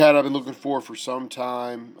I've been looking for some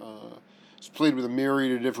time. He's played with a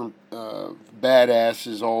myriad of different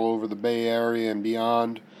badasses all over the Bay Area and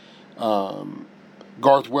beyond.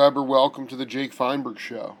 Garth Weber, welcome to the Jake Feinberg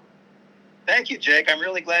Show. Thank you, Jake. I'm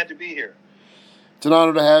really glad to be here. It's an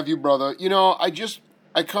honor to have you, brother. You know, I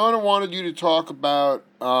kind of wanted you to talk about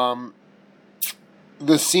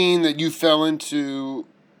the scene that you fell into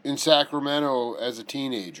in Sacramento as a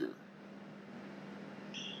teenager.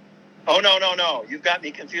 Oh, no. You've got me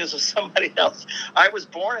confused with somebody else. I was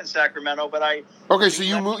born in Sacramento, but I... Okay, so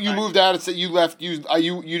you moved out and you left. You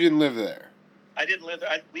didn't live there. I didn't live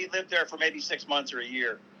there. We lived there for maybe 6 months or a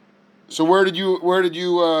year. So where did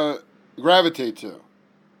you gravitate to?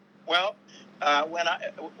 Well,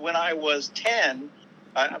 when I was 10,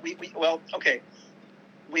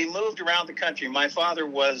 we moved around the country. My father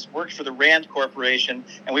worked for the Rand Corporation,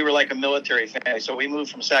 and we were like a military family. So we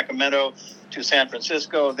moved from Sacramento to San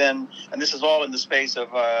Francisco. And this is all in the space of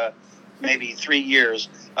maybe 3 years.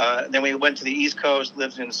 Then we went to the East Coast,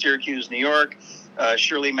 lived in Syracuse, New York,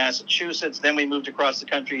 Shirley, Massachusetts. Then we moved across the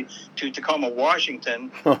country to Tacoma,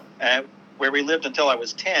 Washington, where we lived until I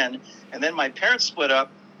was 10. And then my parents split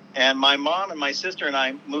up, and my mom and my sister and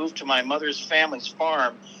I moved to my mother's family's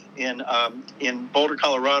farm in Boulder,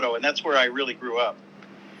 Colorado, and that's where I really grew up.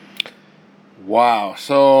 Wow.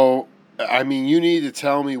 So, I mean, you need to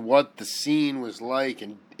tell me what the scene was like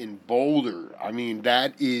in Boulder. I mean,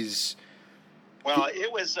 that is... Well,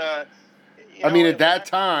 it was... at that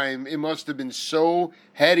time, it must have been so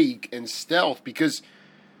heady and stealth, because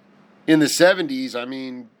in the 70s, I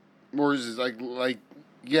mean, or is it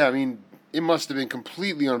it must have been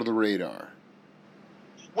completely under the radar.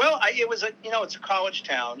 Well, it's a college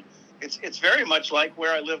town. It's very much like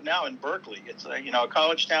where I live now in Berkeley. It's a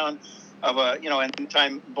college town of and at the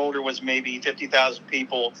time Boulder was maybe 50,000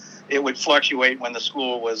 people. It would fluctuate when the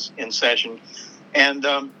school was in session. And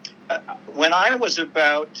when I was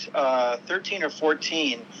about 13 or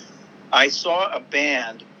 14, I saw a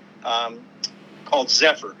band called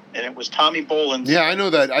Zephyr, and it was Tommy Bolin. Yeah, I know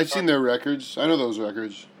that. I've seen their records. I know those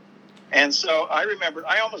records. And so I remember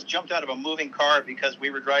I almost jumped out of a moving car because we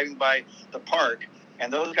were driving by the park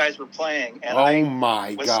and those guys were playing. And I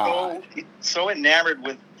was so enamored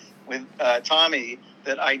with Tommy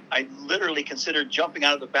that I literally considered jumping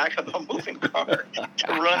out of the back of a moving car to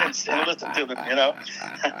run and listen to them,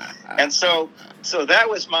 And so that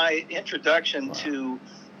was my introduction to,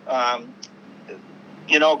 kind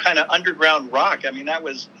of underground rock. I mean,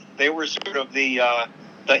 they were sort of the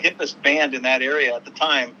hippest band in that area at the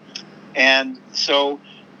time. And so.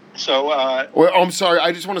 Well, I'm sorry.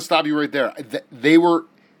 I just want to stop you right there.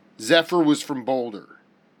 Zephyr was from Boulder.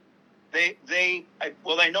 I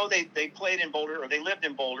know they played in Boulder, or they lived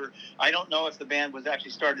in Boulder. I don't know if the band was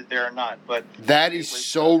actually started there or not, but that is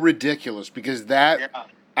so ridiculous because that. Yeah.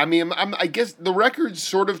 I mean, I guess the records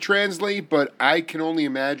sort of translate, but I can only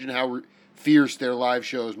imagine how fierce their live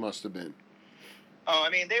shows must have been. Oh, I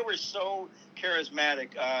mean, they were so charismatic.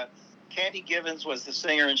 Candy Givens was the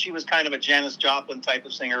singer, and she was kind of a Janis Joplin type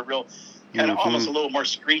of singer, real kind of almost a little more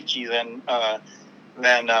screechy than not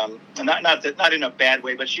in a bad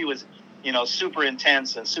way, but she was super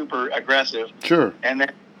intense and super aggressive. Sure. And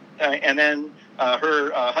then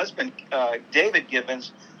her husband David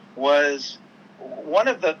Givens was one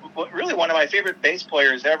of my favorite bass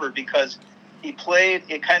players ever, because he played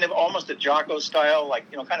it kind of almost a Jocko style,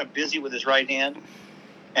 like kind of busy with his right hand.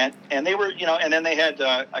 And they were, and then they had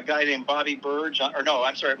a guy named Bobby Burge,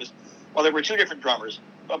 there were two different drummers.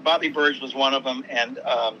 Bobby Burge was one of them, and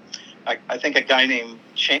I think a guy named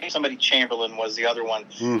somebody Chamberlain was the other one.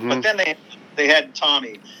 Mm-hmm. But then they had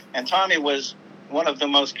Tommy, and Tommy was one of the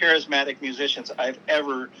most charismatic musicians I've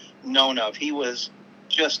ever known of. He was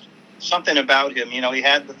just something about him, he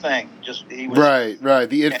had the thing. He was right,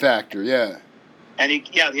 the it factor, yeah. And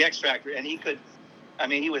the X factor, and he could. I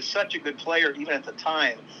mean, he was such a good player even at the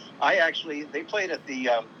time. They played at the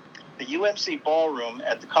UMC ballroom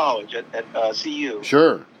at the college at CU.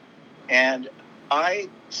 Sure. And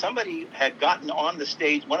somebody had gotten on the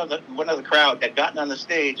stage. One of the crowd had gotten on the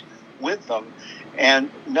stage with them, and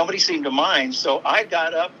nobody seemed to mind. So I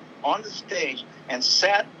got up on the stage and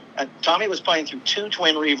sat. And Tommy was playing through two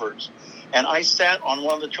twin reverbs, and I sat on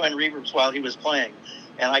one of the twin reverbs while he was playing,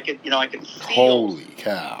 and I could feel. Holy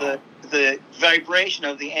cow. The vibration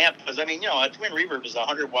of the amp, because a twin reverb is a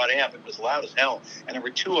 100-watt amp. It was loud as hell, and there were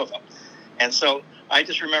two of them. And so I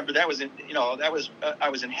just remember I was in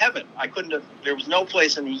heaven. There was no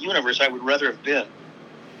place in the universe I would rather have been.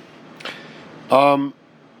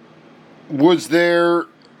 Was there?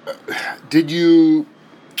 Did you?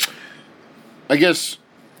 I guess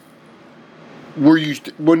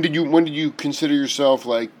when did you consider yourself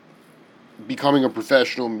like becoming a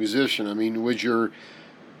professional musician? I mean,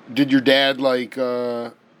 did your dad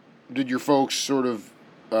did your folks sort of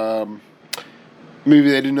maybe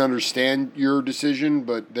they didn't understand your decision,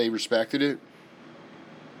 but they respected it?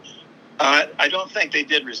 I don't think they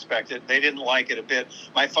did respect it. They didn't like it a bit.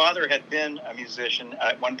 My father had been a musician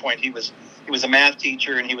at one point. He was a math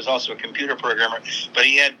teacher, and he was also a computer programmer. But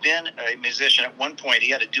he had been a musician at one point.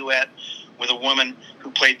 He had a duet with a woman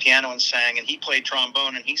who played piano and sang, and he played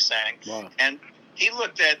trombone and he sang. Wow. And he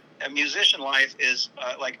looked at a musician life as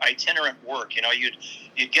like itinerant work. You know,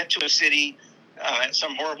 you'd get to a city,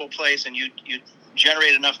 some horrible place, and you'd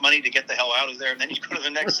generate enough money to get the hell out of there, and then you go to the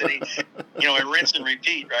next city, you know, and rinse and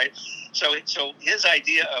repeat, right? So his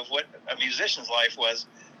idea of what a musician's life was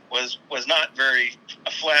not very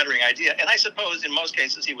a flattering idea, and I suppose in most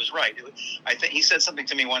cases he was right. I think he said something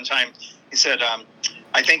to me one time. He said,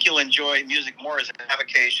 "I think you'll enjoy music more as a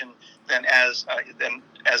avocation than as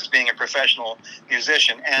being a professional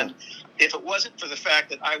musician." And if it wasn't for the fact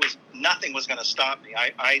that nothing was going to stop me.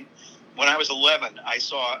 When I was 11, I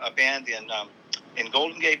saw a band in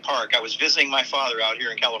Golden Gate Park. I was visiting my father out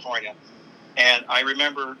here in California, and I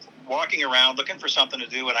remember walking around looking for something to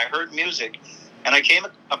do, and I heard music, and I came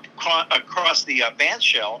across the band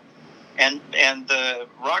shell, and the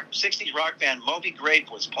 60s rock band Moby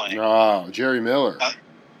Grape was playing. Oh, Jerry Miller.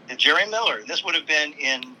 Jerry Miller. This would have been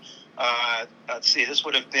in, this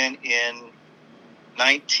would have been in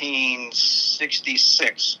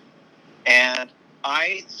 1966, and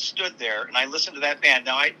I stood there and I listened to that band.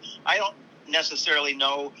 Now I don't necessarily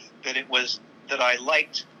know that I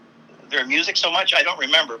liked their music so much. I don't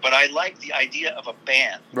remember, but I liked the idea of a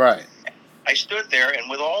band. Right. I stood there, and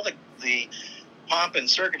with all the pomp and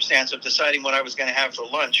circumstance of deciding what I was going to have for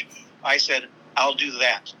lunch, I said, I'll do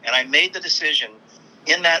that. And I made the decision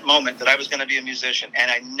in that moment that I was going to be a musician,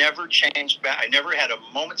 and I never changed back. I never had a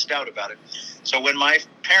moment's doubt about it. So when my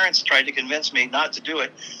parents tried to convince me not to do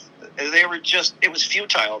it, it was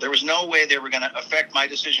futile. There was no way they were going to affect my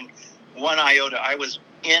decision one iota. I was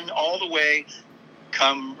in all the way,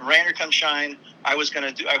 come rain or come shine. I was going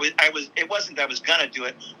to do. It wasn't that I was going to do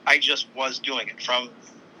it. I just was doing it.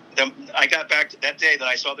 I got back to that day that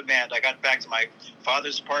I saw the band. I got back to my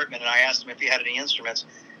father's apartment, and I asked him if he had any instruments,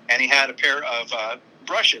 and he had a pair of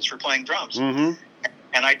brushes for playing drums. Mm-hmm.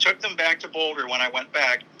 And I took them back to Boulder when I went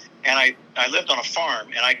back. And I lived on a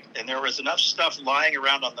farm, and there was enough stuff lying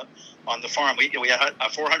around on the farm. We had a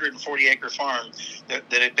 440-acre farm that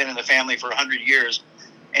had been in the family for 100 years,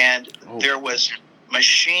 and there was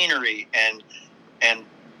machinery and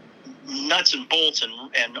nuts and bolts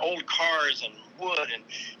and old cars and wood, and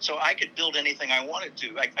so I could build anything I wanted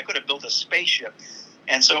to. I could have built a spaceship,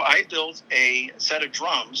 and so I built a set of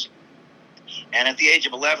drums. And at the age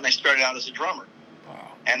of 11, I started out as a drummer.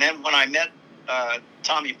 Wow. And then when I met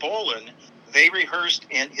Tommy Bolin, they rehearsed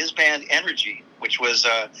in his band Energy, which was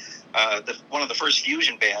one of the first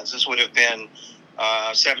fusion bands. This would have been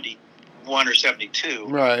 71 or 72.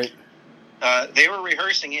 Right. They were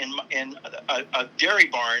rehearsing in a dairy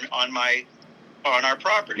barn on our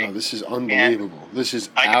property. No, this is unbelievable. This is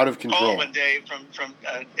out of control. I called one day from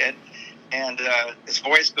and his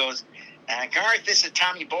voice goes, Garth, this is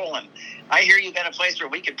Tommy Bolin. I hear you got a place where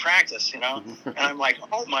we could practice, you know? And I'm like,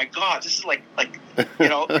 oh my God, this is like you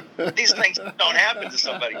know, these things don't happen to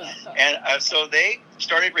somebody. And so they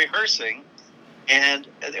started rehearsing, and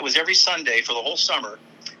it was every Sunday for the whole summer.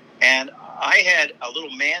 And I had a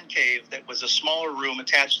little man cave that was a smaller room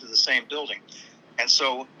attached to the same building. And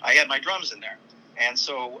so I had my drums in there. And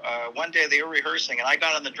so one day they were rehearsing, and I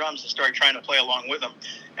got on the drums and started trying to play along with them.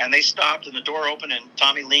 And they stopped, and the door opened, and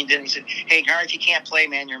Tommy leaned in. And he said, "Hey, Garth, you can't play,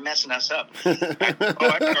 man. You're messing us up."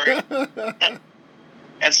 I'm sorry.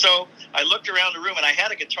 And so I looked around the room, and I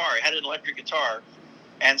had a guitar. I had an electric guitar.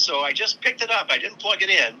 And so I just picked it up. I didn't plug it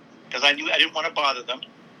in because I knew I didn't want to bother them.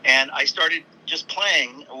 And I started just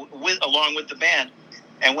playing along with the band.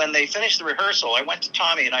 And when they finished the rehearsal, I went to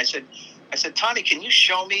Tommy, and I said, Tommy, can you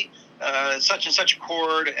show me such and such a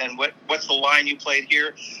chord, and what's the line you played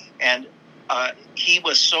here? And he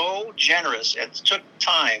was so generous. It took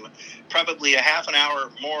time, probably a half an hour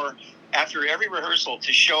or more after every rehearsal,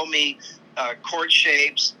 to show me chord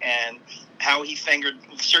shapes and how he fingered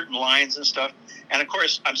certain lines and stuff. And of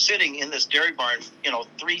course, I'm sitting in this dairy barn,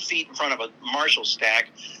 3 feet in front of a Marshall stack.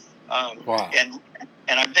 Wow. And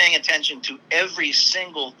I'm paying attention to every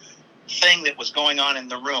single thing that was going on in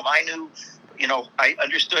the room. I knew, I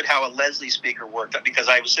understood how a Leslie speaker worked because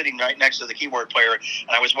I was sitting right next to the keyboard player,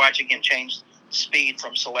 and I was watching him change speed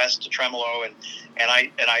from Celeste to tremolo, and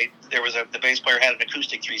the bass player had an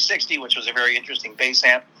acoustic 360, which was a very interesting bass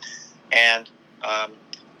amp, and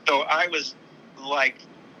So I was like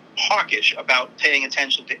hawkish about paying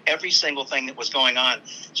attention to every single thing that was going on.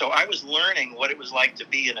 So I was learning what it was like to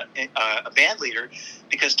be a band leader,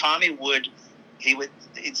 because Tommy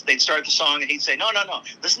they'd start the song and he'd say, no,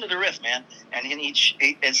 listen to the riff, man.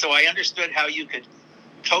 And so I understood how you could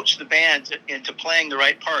coach the band into playing the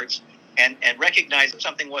right parts and recognize that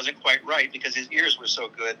something wasn't quite right because his ears were so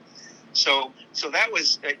good. So that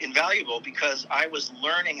was invaluable, because I was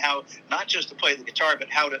learning how not just to play the guitar, but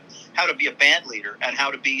how to be a band leader and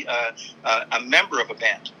how to be a member of a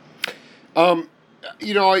band.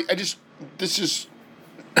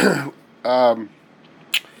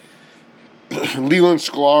 Leland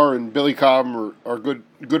Sklar and Billy Cobham are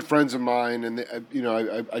good friends of mine, and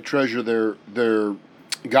I treasure their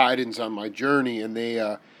guidance on my journey. And they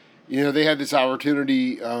had this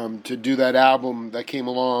opportunity to do that album that came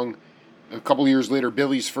along a couple years later,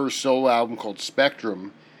 Billy's first solo album called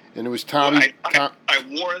Spectrum, and it was Tommy. I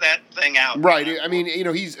wore that thing out. Right. I mean,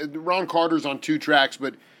 he's Ron Carter's on 2 tracks,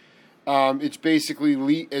 but it's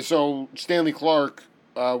basically so Stanley Clarke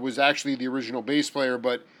was actually the original bass player,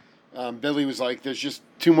 but Billy was like, "There's just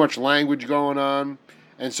too much language going on,"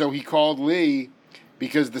 and so he called Lee,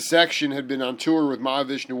 because the section had been on tour with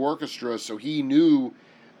Mahavishnu Orchestra, so he knew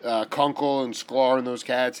Kunkel and Sklar and those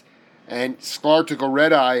cats, and Sklar took a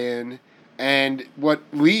red eye in. And what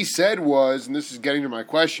Lee said was, and this is getting to my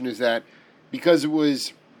question, is that because it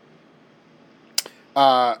was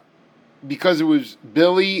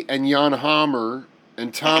Billy and Jan Hammer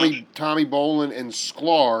and Tommy Bolin and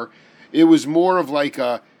Sklar, it was more of like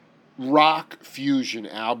a rock fusion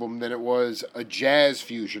album than it was a jazz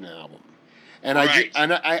fusion album. And right.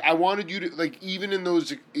 I wanted you to, like, even in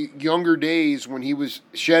those younger days when he was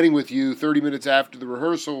shedding with you 30 minutes after the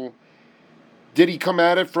rehearsal, did he come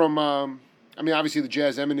at it from, obviously the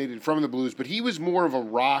jazz emanated from the blues, but he was more of a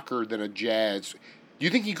rocker than a jazz. Do you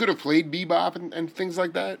think he could have played bebop and things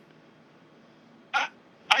like that?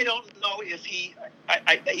 I don't know if he...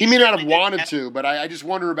 he may not have wanted to, but I just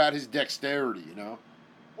wonder about his dexterity,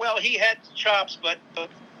 Well, he had chops, but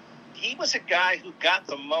he was a guy who got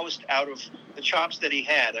the most out of the chops that he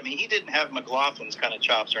had. I mean, he didn't have McLaughlin's kind of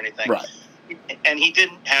chops or anything. Right. And he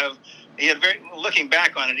didn't have... looking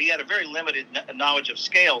back on it, he had a very limited knowledge of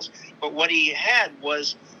scales. But what he had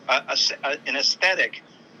was an aesthetic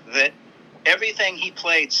that everything he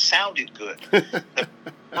played sounded good. The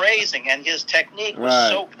phrasing and his technique was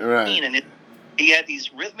so clean, and he had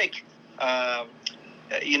these rhythmic,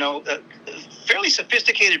 fairly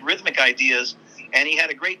sophisticated rhythmic ideas, and he had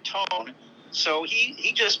a great tone. So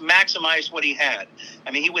he just maximized what he had.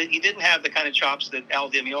 I mean, he didn't have the kind of chops that Al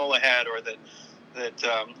Di Meola had, or that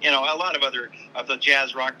a lot of other of the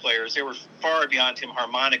jazz rock players. They were far beyond him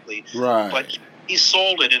harmonically. Right. But he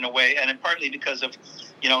sold it in a way, and partly because of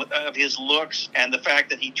his looks and the fact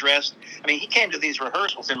that he dressed. I mean, he came to these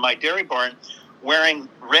rehearsals in my dairy barn wearing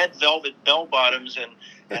red velvet bell bottoms and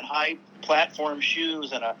high platform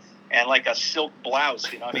shoes and like a silk blouse.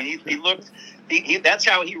 I mean, he looked. That's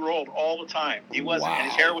how he rolled all the time. He wasn't. Wow.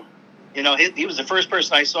 And his hair was. He was the first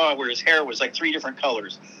person I saw where his hair was like 3 different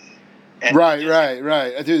colors. And right.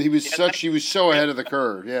 Dude, he was so ahead of the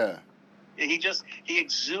curve. Yeah. He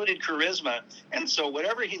exuded charisma, and so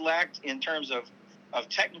whatever he lacked in terms of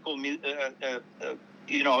technical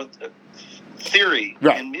theory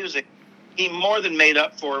and music, he more than made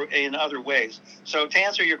up for in other ways. So to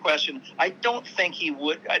answer your question, I don't think he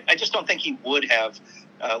would. I just don't think he would have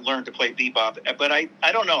learned to play bebop. But I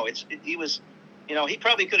don't know. He was. He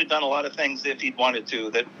probably could have done a lot of things if he'd wanted to.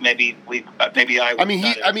 That maybe I. I mean,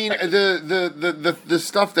 the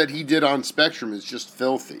stuff that he did on Spectrum is just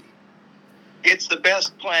filthy. It's the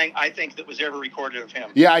best playing I think that was ever recorded of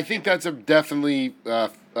him. Yeah, I think that's definitely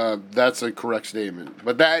that's a correct statement.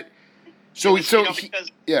 But that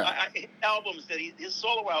because albums that his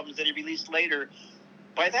solo albums that he released later,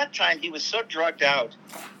 by that time he was so drugged out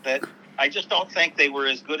that I just don't think they were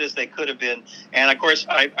as good as they could have been. And of course,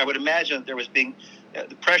 I would imagine that there was the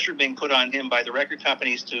pressure being put on him by the record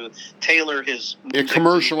companies to tailor his music. It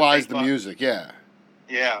commercialized the music, yeah.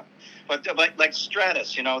 Yeah, but like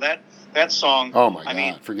Stratus, that song. Oh my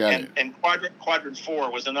God, forget it. And Quadrant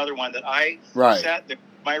 4 was another one that I sat there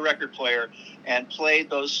with my record player and played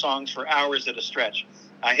those songs for hours at a stretch.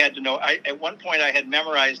 I had to know. At one point, I had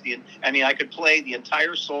memorized I could play the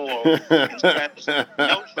entire solo in Stratus,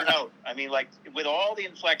 note for note. I mean, like with all the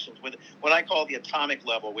inflections, with what I call the atomic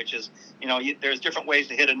level, which is, there's different ways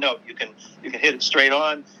to hit a note. You can hit it straight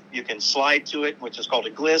on. You can slide to it, which is called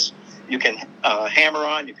a gliss. You can hammer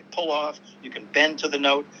on. You can pull off. You can bend to the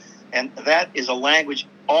note, and that is a language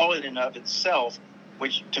all in and of itself,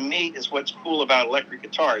 which to me is what's cool about electric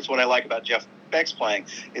guitar. It's what I like about Jeff Beck's playing.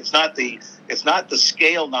 It's not the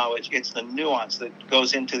scale knowledge. It's the nuance that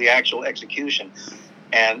goes into the actual execution.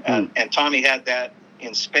 And Tommy had that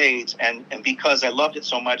in spades. And because I loved it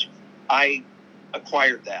so much, I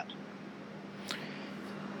acquired that.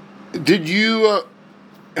 Did you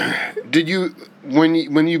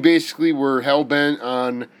when you basically were hell bent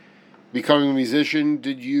on becoming a musician?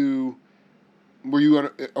 Were you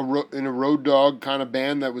in a road dog kind of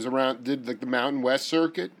band that was did like the Mountain West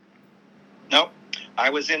circuit? Nope. I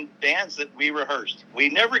was in bands that we rehearsed. We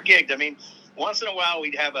never gigged. I mean, once in a while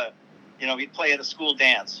we'd have we'd play at a school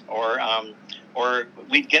dance or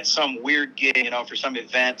we'd get some weird gig, for some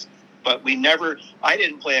event. But I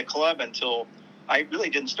didn't play a club until I really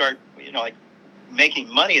didn't start,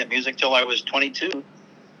 making money at music till I was 22.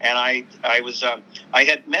 And I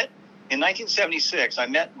had met, in 1976, I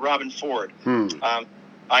met Robin Ford.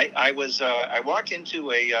 I walked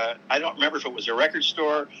into I don't remember if it was a record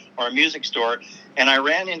store or a music store, and I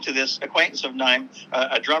ran into this acquaintance of mine,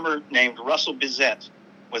 a drummer named Russell Bizette,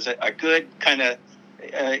 was a good kind of,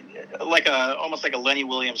 almost like a Lenny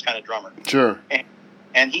Williams kind of drummer. Sure.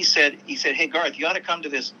 And he said, "Hey Garth, you got to come to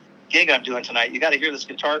this gig I'm doing tonight. You got to hear this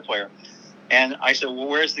guitar player." And I said, "Well,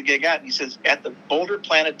 where's the gig at?" And he says, "At the Boulder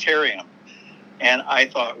Planetarium." And I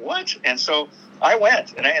thought, what? And so I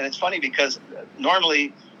went. And it's funny because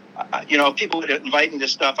normally, people would invite me to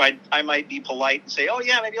stuff. I might be polite and say, "Oh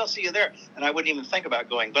yeah, maybe I'll see you there," and I wouldn't even think about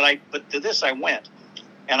going. But to this I went,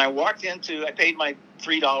 and I paid my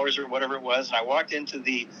 $3 or whatever it was, and I walked into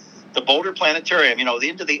the Boulder Planetarium,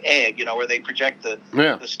 into the egg, where they project the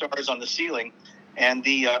stars on the ceiling, and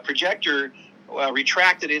the projector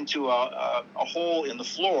retracted into a hole in the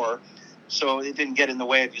floor, so it didn't get in the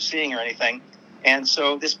way of you seeing or anything. And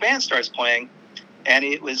so this band starts playing, and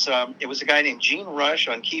it was a guy named Gene Rush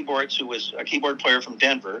on keyboards, who was a keyboard player from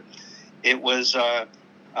Denver. It was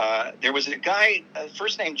there was a guy,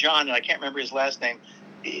 first name John, and I can't remember his last name,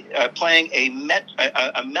 playing a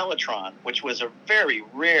mellotron, which was a very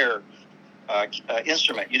rare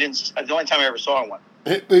instrument. The only time I ever saw one.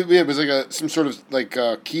 It was like some sort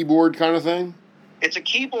of keyboard kind of thing. It's a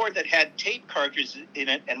keyboard that had tape cartridges in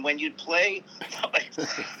it, and when you'd play,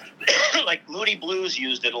 like Moody Blues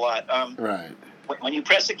used it a lot. Right. When you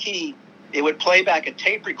press a key, it would play back a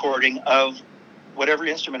tape recording of whatever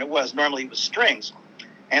instrument it was. Normally it was strings.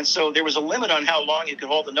 And so there was a limit on how long you could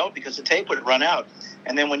hold the note because the tape would run out.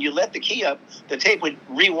 And then when you let the key up, the tape would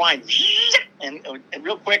rewind and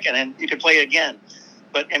real quick, and then you could play it again.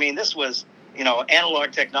 But, I mean, this was,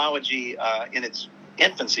 analog technology in its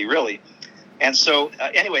infancy, really. And so,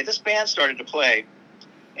 anyway, this band started to play,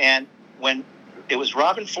 and when it was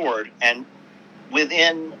Robin Ford, and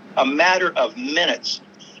within a matter of minutes,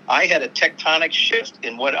 I had a tectonic shift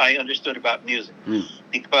in what I understood about music.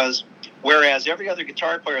 Because whereas every other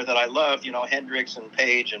guitar player that I loved, Hendrix and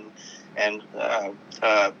Page and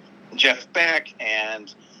Jeff Beck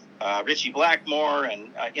and Ritchie Blackmore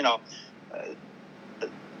and,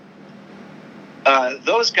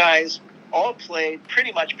 those guys all played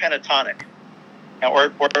pretty much pentatonic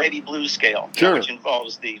or maybe blues scale, sure, which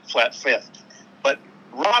involves the flat fifth. But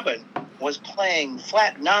Robin was playing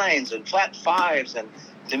flat nines and flat fives and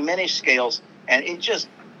diminished scales, and it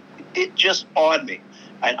just awed me.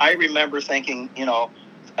 And I remember thinking,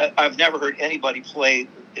 I've never heard anybody play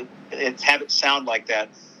have it sound like that.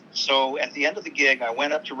 So at the end of the gig, I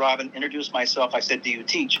went up to Robin, introduced myself. I said, "Do you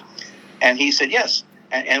teach?" And he said, "Yes."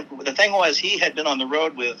 And the thing was, he had been on the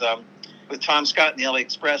road with Tom Scott and the LA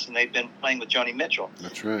Express, and they'd been playing with Joni Mitchell.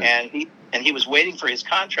 That's right. And he was waiting for his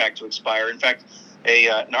contract to expire. In fact,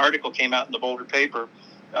 an article came out in the Boulder paper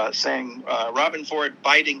saying Robin Ford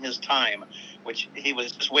biding his time, which he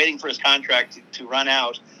was just waiting for his contract to run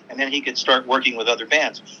out, and then he could start working with other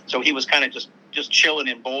bands. So he was kind of just chilling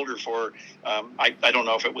in Boulder for, I don't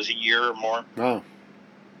know if it was a year or more. Oh.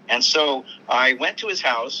 And so I went to his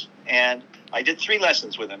house, and I did 3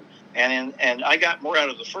 lessons with him. And I got more out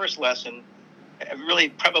of the first lesson, really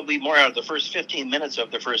probably more out of the first 15 minutes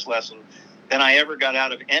of the first lesson than I ever got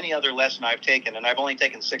out of any other lesson I've taken. And I've only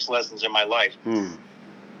taken 6 lessons in my life.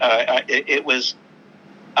 It was...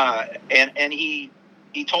 and he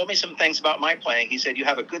told me some things about my playing. He said, "You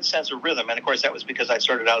have a good sense of rhythm." And of course that was because I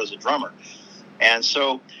started out as a drummer. And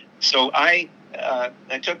so I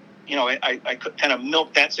took, I could kind of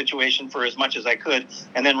milk that situation for as much as I could.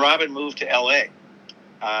 And then Robin moved to LA.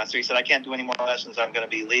 So he said, "I can't do any more lessons. I'm going to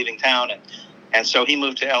be leaving town." And so he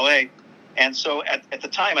moved to LA. And so at the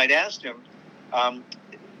time I'd asked him,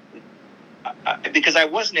 because I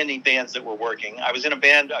wasn't in any bands that were working. I was in a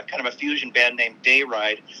band, kind of a fusion band named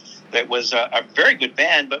Dayride, that was a very good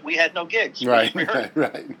band, but we had no gigs. Right.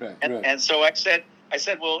 And so I said, I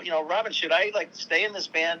said, well, Robin, should I like stay in this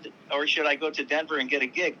band or should I go to Denver and get a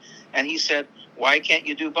gig? And he said, why can't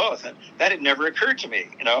you do both? And that had never occurred to me,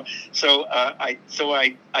 So I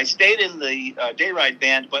stayed in the day ride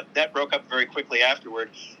band, but that broke up very quickly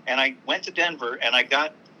afterward. And I went to Denver and I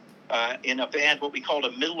got in a band, what we called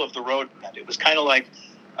a middle of the road band. It was kind of like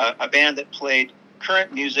a band that played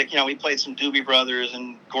current music. We played some Doobie Brothers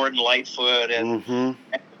and Gordon Lightfoot, and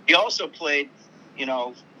we also played,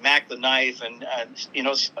 Mac the Knife and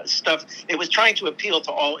stuff. It was trying to appeal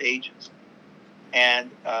to all ages,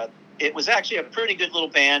 and it was actually a pretty good little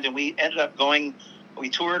band. And we ended up we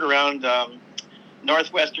toured around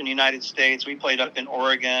northwestern United States. We played up in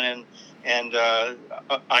Oregon and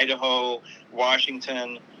Idaho,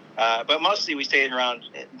 Washington, but mostly we stayed around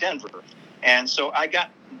Denver. And so I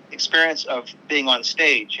got experience of being on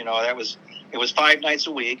stage. It was 5 nights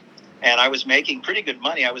a week, and I was making pretty good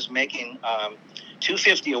money. I was making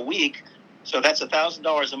 $250 a week, so that's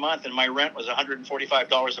 $1,000 a month, and my rent was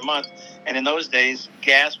 $145 a month. And in those days,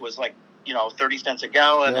 gas was like 30 cents a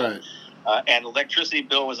gallon, right. And electricity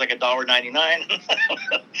bill was like $1.99.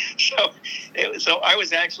 So I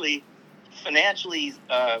was actually financially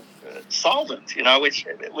solvent, which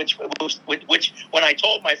when I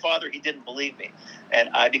told my father, he didn't believe me,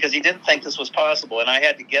 and because he didn't think this was possible, and I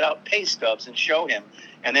had to get out pay stubs and show him,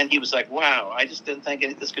 and then he was like, "Wow, I just didn't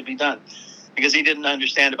think this could be done," because he didn't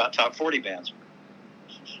understand about top 40 bands.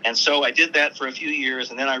 And so I did that for a few years,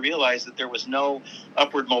 and then I realized that there was no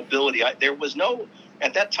upward mobility. There was no,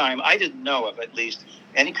 at that time, I didn't know of at least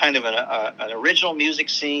any kind of an original music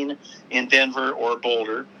scene in Denver or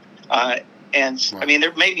Boulder. And I mean,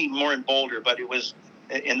 there may be more in Boulder, but it was,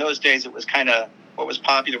 in those days, it was kind of, what was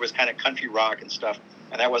popular was kind of country rock and stuff,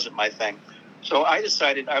 and that wasn't my thing. So I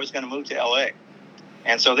decided I was going to move to LA.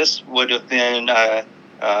 And so this would have been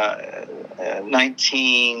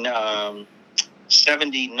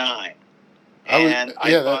 1979.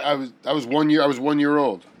 I was 1 year. I was 1 year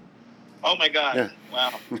old. Oh my God! Yeah.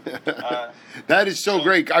 Wow. That is so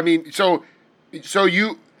great. I mean, so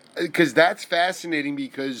you, because that's fascinating.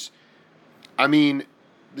 Because, I mean,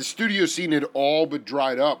 the studio scene had all but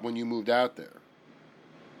dried up when you moved out there.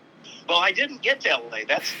 Well, I didn't get to LA.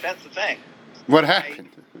 That's the thing. What happened?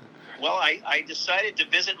 I decided to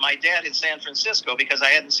visit my dad in San Francisco because I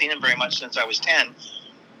hadn't seen him very much since I was 10.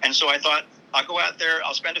 And so I thought, I'll go out there,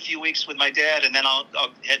 I'll spend a few weeks with my dad, and then I'll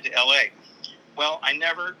head to L.A. Well, I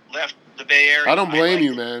never left the Bay Area. I don't blame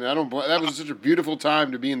you, man. That was such a beautiful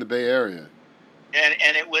time to be in the Bay Area. And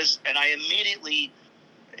I immediately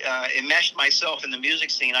enmeshed myself in the music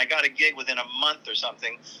scene. I got a gig within a month or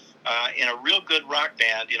something in a real good rock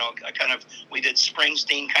band. We did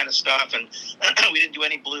Springsteen kind of stuff, and we didn't do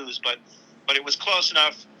any blues, but it was close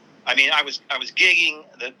enough. I mean, I was gigging.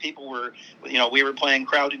 That people were, we were playing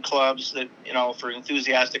crowded clubs that, for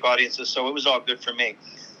enthusiastic audiences. So it was all good for me.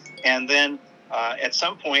 And then at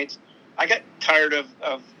some point, I got tired of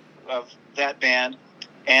that band,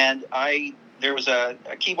 and there was a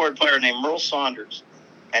keyboard player named Merle Saunders,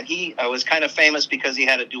 and he was kind of famous because he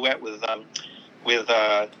had a duet with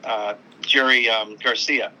Jerry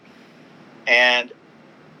Garcia, and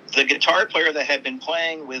the guitar player that had been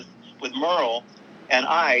playing with Merle and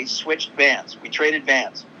I switched bands. We traded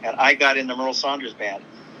bands, and I got into Merle Saunders' band.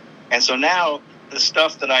 And so now the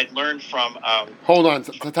stuff that I'd learned from... Hold on.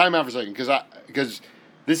 Time out for a second, because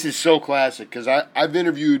this is so classic. Because I've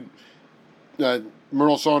interviewed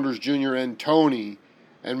Merle Saunders Jr. and Tony,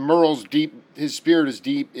 and Merle's his spirit is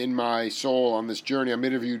deep in my soul on this journey. I've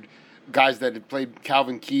interviewed guys that had played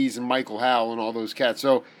Calvin Keys and Michael Howell and all those cats.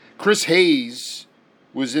 So Chris Hayes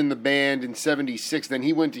was in the band in '76. Then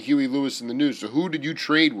he went to Huey Lewis and the News. So who did you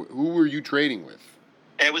trade with? Who were you trading with?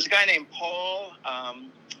 It was a guy named Paul.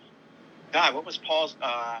 God, what was Paul's?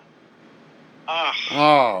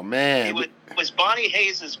 Oh man! It was Bonnie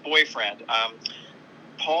Hayes' boyfriend.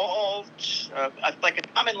 Paul, like a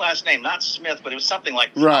common last name, not Smith, but it was something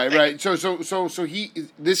like. Right. So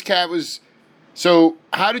this cat was. So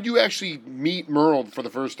how did you actually meet Merle for the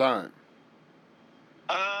first time?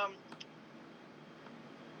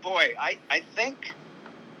 Boy, I think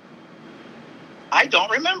I don't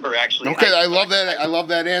remember actually. Okay, I love that. I love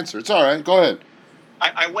that answer. It's all right. Go ahead.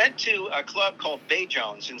 I went to a club called Bay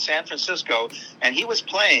Jones in San Francisco, and he was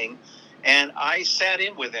playing, and I sat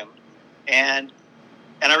in with him, and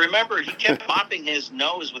I remember he kept mopping his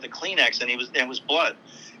nose with a Kleenex, and it was blood,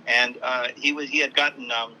 and he had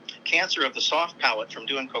gotten cancer of the soft palate from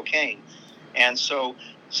doing cocaine, and so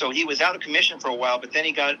he was out of commission for a while, but then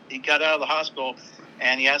he got out of the hospital.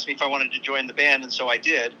 And he asked me if I wanted to join the band, and so I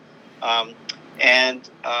did. I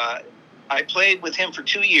played with him for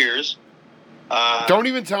 2 years. Don't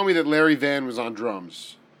even tell me that Larry Van was on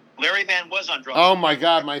drums. Larry Van was on drums. Oh my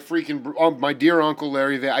God, my dear uncle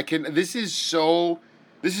Larry Van. This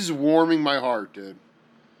is warming my heart, dude.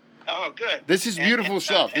 Oh, good. This is beautiful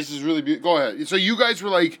stuff. This is really beautiful. Go ahead. So you guys were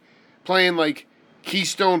like playing like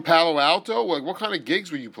Keystone, Palo Alto. Like, what kind of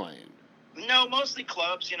gigs were you playing? No, mostly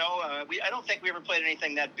clubs. I don't think we ever played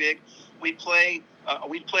anything that big. We'd play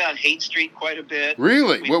on Haight Street quite a bit.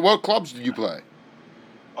 Really? What clubs did you play?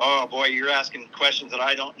 Oh boy, you're asking questions that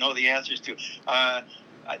I don't know the answers to.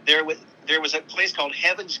 There was a place called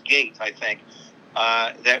Heaven's Gate, I think.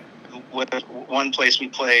 That was one place we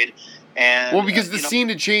played. And, well, because the scene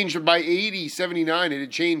had changed by 80, 79, it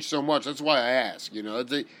had changed so much. That's why I ask.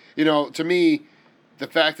 To me, the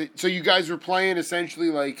fact that so you guys were playing essentially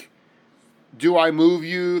like, "Do I Move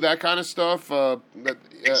You?" that kind of stuff.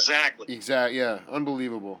 Exactly. Exactly. Yeah,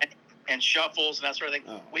 unbelievable. And shuffles and that sort of thing.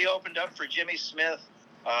 Oh. We opened up for Jimmy Smith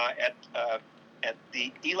at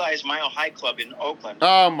the Eli's Mile High Club in Oakland.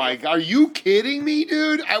 Oh my God! Are you kidding me,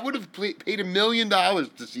 dude? I would have paid $1 million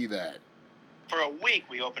to see that. For a week,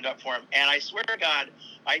 we opened up for him, and I swear to God,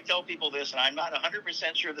 I tell people this, and I'm not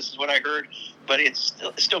 100% sure this is what I heard, but it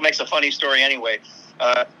still makes a funny story anyway.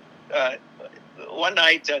 One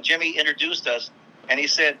night, Jimmy introduced us, and he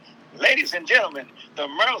said, "Ladies and gentlemen, the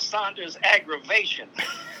Merle Saunders Aggravation."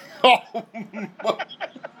 Oh,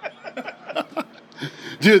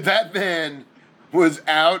 dude, that man was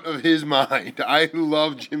out of his mind. I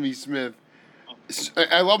love Jimmy Smith.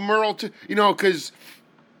 I love Merle too, because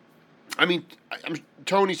Merle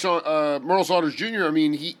Saunders Jr.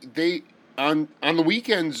 They on the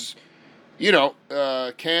weekends,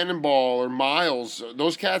 Cannonball or Miles,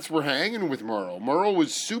 those cats were hanging with Merle. Merle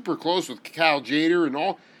was super close with Cal Jader and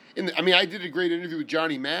all. I did a great interview with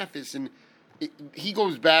Johnny Mathis, and he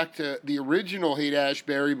goes back to the original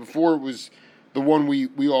Haight-Ashbury before it was the one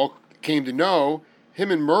we all came to know.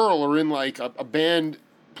 Him and Merle are in like a band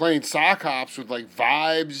playing sock hops with like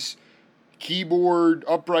vibes, keyboard,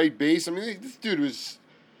 upright bass. This dude was.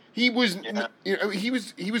 He never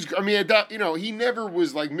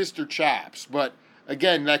was like Mr. Chops, but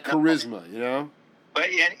again, that charisma, But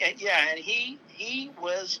and he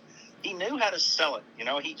knew how to sell it.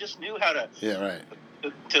 He just knew how to. Yeah, right.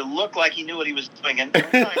 To look like he knew what he was doing, and there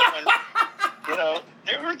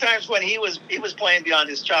were times when he was playing beyond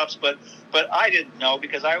his chops, but I didn't know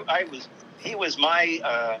because he was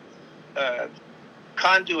my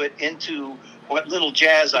conduit into what little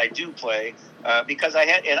jazz I do play. Because I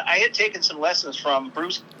had taken some lessons from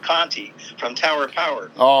Bruce Conti from Tower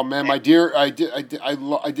Power. Oh man, my dear, I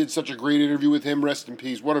did such a great interview with him. Rest in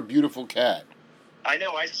peace. What a beautiful cat. I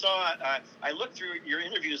know. I saw. I looked through your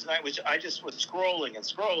interviews tonight, which I just was scrolling and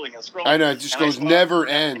scrolling and scrolling. I know. It just goes never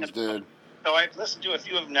ends, dude. So I've listened to a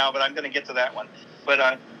few of them now, but I'm going to get to that one.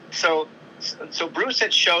 But so Bruce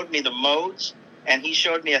had showed me the modes, and he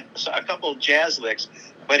showed me a couple of jazz licks.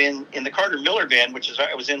 But in the Carter Miller band, which is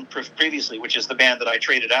I was in previously, which is the band that I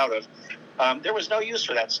traded out of, there was no use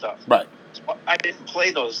for that stuff. Right. So I didn't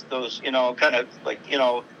play those kind of like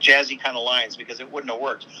jazzy kind of lines because it wouldn't have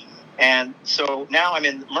worked. And so now I'm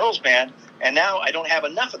in Merle's band, and now I don't have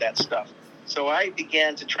enough of that stuff. So I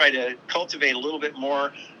began to try to cultivate a little bit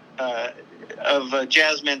more of a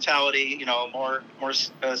jazz mentality, more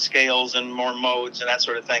scales and more modes and that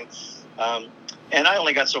sort of thing. And I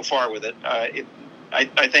only got so far with it.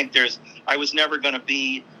 I think I was never going to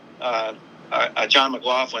be a John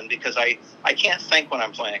McLaughlin because I can't think when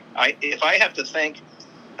I'm playing. If I have to think,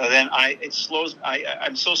 then it slows.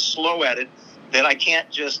 I'm so slow at it that I can't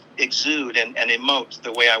just exude and emote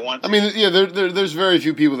the way I want to. There's very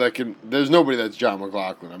few people that can. There's nobody that's John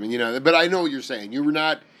McLaughlin. But I know what you're saying. You were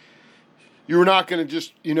not going to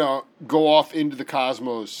just go off into the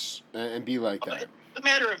cosmos and be like that. It's a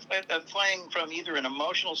matter of playing from either an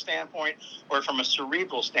emotional standpoint or from a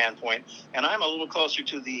cerebral standpoint, and I'm a little closer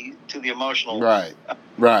to the emotional right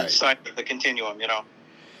side of the continuum,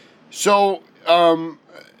 So,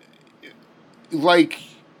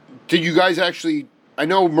 did you guys actually? I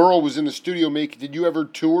know Merle was in the studio making. Did you ever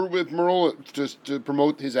tour with Merle just to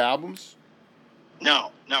promote his albums?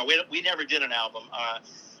 No, we never did an album. I'm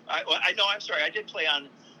sorry.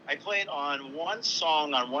 I played on one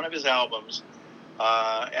song on one of his albums.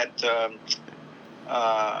 What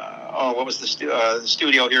was the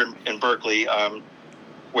studio here in Berkeley,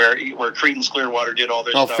 where Creedence Clearwater did all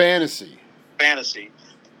their stuff. Fantasy,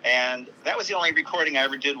 and that was the only recording I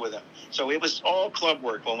ever did with him. So it was all club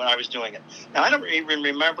work when I was doing it. Now I don't even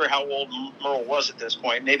remember how old Merle was at this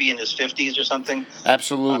point, maybe in his 50s or something.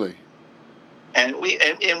 Absolutely. And we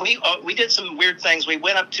did some weird things. We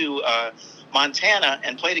went up to Montana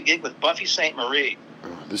and played a gig with Buffy St. Marie.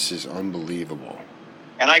 This is unbelievable.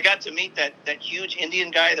 And I got to meet that huge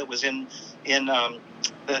Indian guy that was in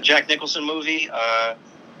the Jack Nicholson movie.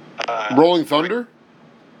 Rolling Thunder?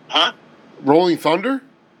 Huh? Rolling Thunder?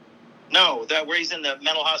 No, that where he's in the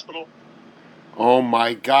mental hospital. Oh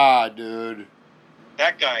my God, dude.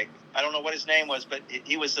 That guy. I don't know what his name was, but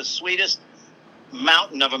he was the sweetest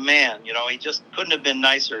mountain of a man. You know, he just couldn't have been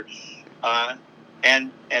nicer. And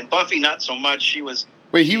Buffy, not so much. She was.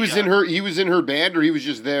 Wait, he was in her band, or he was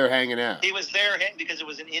just there hanging out? He was there because it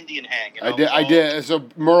was an Indian hang. You know? I did. So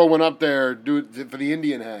Merle went up there for the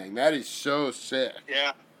Indian hang. That is so sick.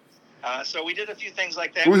 Yeah. So we did a few things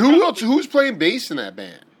like that. Well, who else? Who's playing bass in that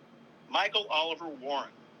band? Michael Oliver Warren.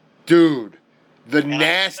 Dude, the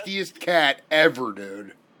nastiest cat ever,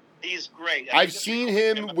 dude. He's great. I've seen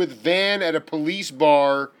him with Van at a police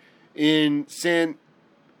bar in San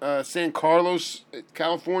Carlos,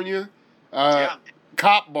 California. Yeah.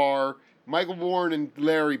 Cop bar. Michael Warren and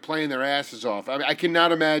Larry playing their asses off. I mean, I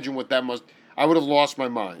cannot imagine what that must. I would have lost my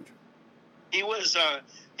mind. He was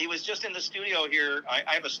just in the studio here.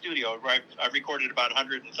 I have a studio where I've recorded about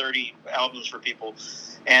 130 albums for people,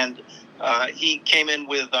 and he came in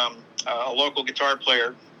with a local guitar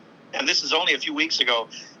player, and this is only a few weeks ago,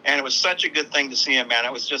 and it was such a good thing to see him, man.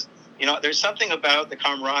 It was just, there's something about the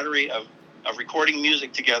camaraderie of recording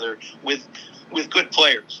music together with good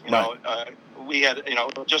players. You know, we had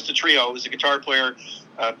just a trio. It was a guitar player,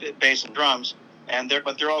 bass and drums,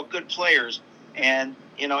 but they're all good players, and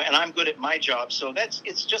and I'm good at my job, so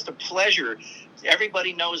it's just a pleasure.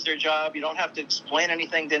 Everybody knows their job. You don't have to explain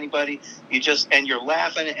anything to anybody. You're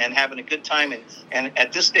laughing and having a good time. And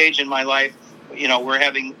at this stage in my life, we're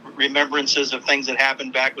having remembrances of things that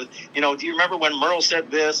happened back with, do you remember when Merle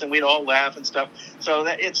said this? And we'd all laugh and stuff. So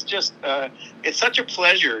that it's just, it's such a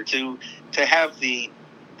pleasure to have the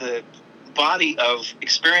body of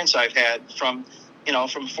experience I've had from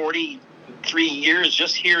 43 years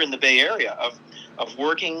just here in the Bay Area of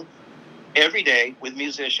working every day with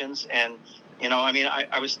musicians. And,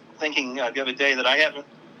 I was thinking the other day that I haven't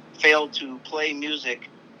failed to play music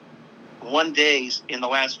one day in the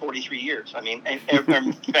last 43 years. I mean,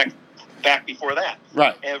 in fact, back before that.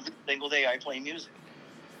 Right. Every single day I play music.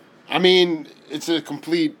 I mean, it's a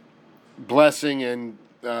complete blessing, and,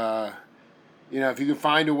 if you can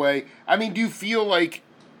find a way. I mean, do you feel like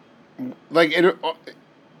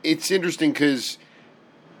it's interesting because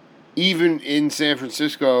even in San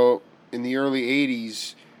Francisco in the early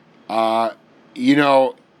 80s,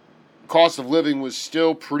 cost of living was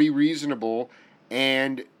still pretty reasonable,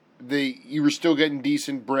 and you were still getting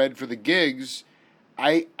decent bread for the gigs.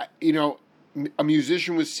 A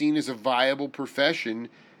musician was seen as a viable profession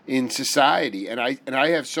in society, and I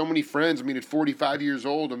have so many friends. I mean, at 45 years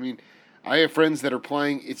old, I have friends that are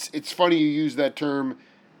playing. It's funny you use that term,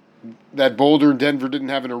 that Boulder and Denver didn't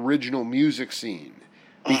have an original music scene,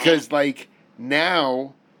 because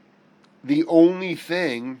now the only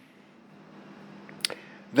thing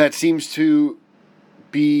that seems to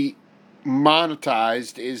be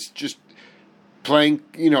monetized is just playing,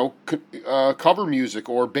 cover music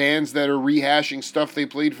or bands that are rehashing stuff they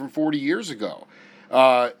played from 40 years ago.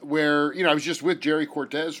 Where I was just with Jerry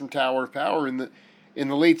Cortez from Tower of Power in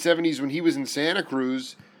the late 70s when he was in Santa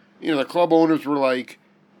Cruz. The club owners were like,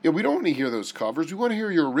 "Yeah, we don't want to hear those covers. We want to hear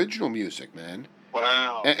your original music, man."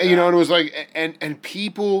 Wow. And it was like, and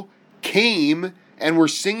people came and were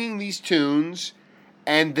singing these tunes.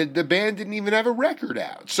 And the band didn't even have a record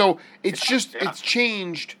out, so it's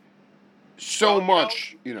changed so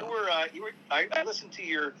much. I listened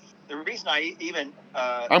to the reason I even.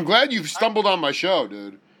 I'm glad you've stumbled on my show,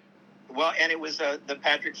 dude. Well, and it was the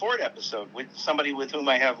Patrick Ford episode with somebody with whom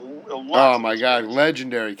I have lots. Oh my God,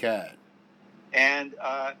 legendary cat. And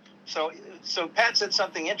so Pat said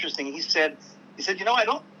something interesting. He said, I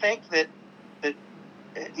don't think that.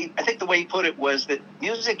 I think the way he put it was that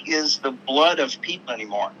music is the blood of people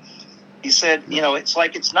anymore. He said,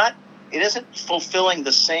 it isn't fulfilling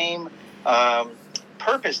the same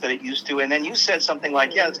purpose that it used to. And then you said something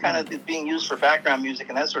like, it's kind of being used for background music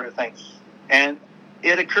and that sort of thing. And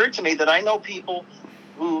it occurred to me that I know people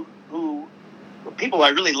people I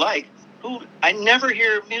really like, who I never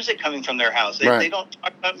hear music coming from their house. They don't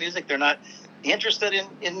talk about music. They're not interested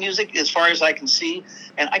in music as far as I can see.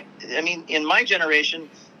 And I mean, in my generation,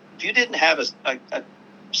 if you didn't have a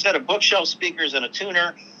set of bookshelf speakers and a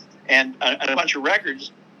tuner and a bunch of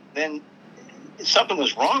records, then something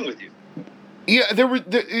was wrong with you. Yeah,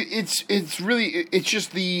 it's really, it's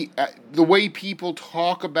just the way people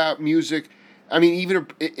talk about music. I mean, even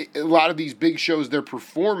a lot of these big shows, their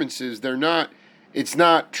performances, it's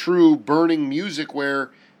not true burning music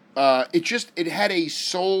where it had a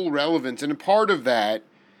soul relevance. And a part of that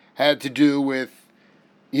had to do with,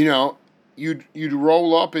 you'd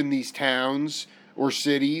roll up in these towns or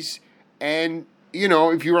cities, and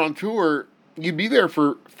if you were on tour, you'd be there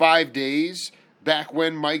for 5 days. Back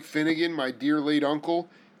when Mike Finnegan, my dear late uncle,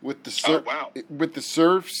 with the with the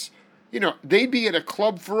Surfs, they'd be at a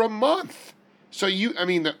club for a month. So you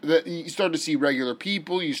start to see regular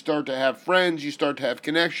people, you start to have friends, you start to have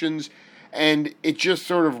connections, and it just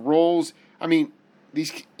sort of rolls. I mean,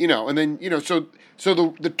 and then so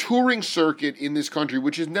the touring circuit in this country,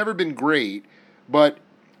 which has never been great, but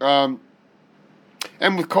and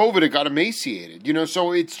with COVID, it got emaciated.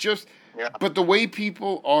 So it's just. Yeah. But the way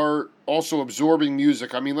people are also absorbing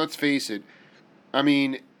music, I mean, let's face it. I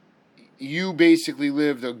mean, you basically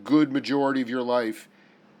lived a good majority of your life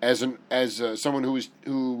as someone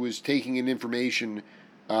who was taking in information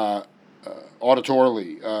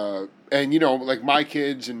auditorily, and like my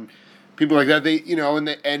kids and people like that. They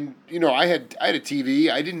I had a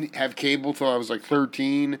TV. I didn't have cable till I was like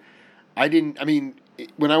 13.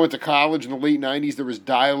 When I went to college in the late 90s, there was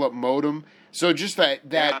dial-up modem. So just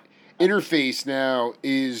that interface now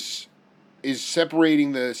is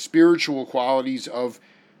separating the spiritual qualities of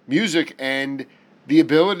music and the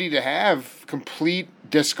ability to have complete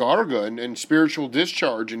descarga and spiritual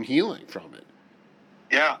discharge and healing from it.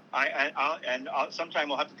 Yeah, I'll sometime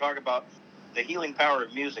we'll have to talk about the healing power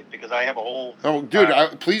of music, because I have a whole. Oh,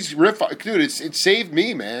 dude, please riff, dude. It saved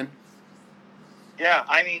me, man. Yeah,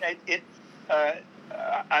 I mean I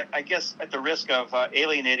guess at the risk of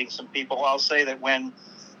alienating some people, I'll say that when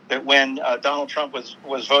Donald Trump was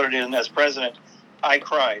voted in as president, I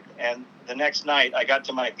cried. And the next night I got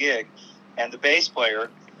to my gig, and the bass player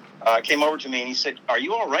came over to me and he said, "Are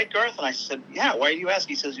you all right, Garth?" And I said, "Yeah, why do you ask?"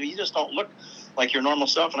 He says, "You just don't look like your normal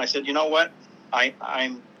self." And I said, "You know what?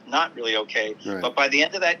 I'm not really okay." Right. But by the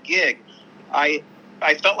end of that gig, I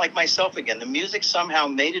felt like myself again. The music somehow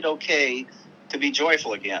made it okay to be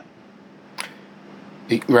joyful again.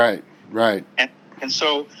 Right. And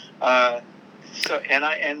so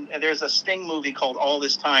there's a Sting movie called All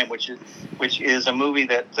This Time, which is a movie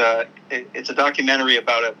that it's a documentary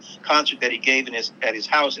about a concert that he gave at his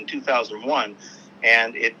house in 2001,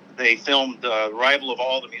 and they filmed the arrival of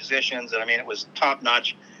all the musicians, and I mean it was top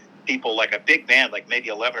notch people, like a big band, like maybe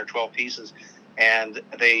 11 or 12 pieces, and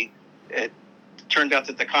it turned out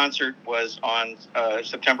that the concert was on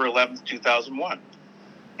September 11th, 2001,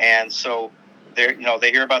 and so.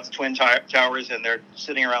 They hear about the Twin Towers, and they're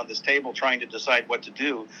sitting around this table trying to decide what to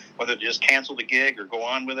do, whether to just cancel the gig or go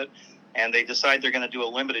on with it. And they decide they're going to do a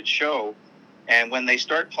limited show. And when they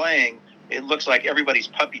start playing, it looks like everybody's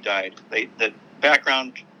puppy died. The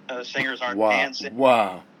background singers aren't dancing.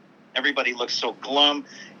 Wow. Everybody looks so glum.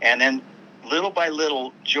 And then little by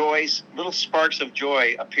little, little sparks of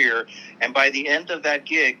joy appear. And by the end of that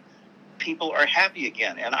gig, people are happy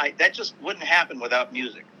again. And that just wouldn't happen without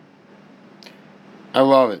music. I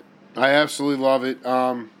love it. I absolutely love it.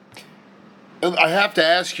 I have to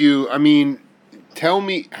ask you, I mean, tell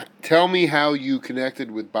me how you connected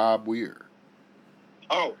with Bob Weir.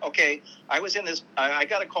 Oh, okay. I was in this. I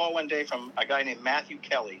got a call one day from a guy named Matthew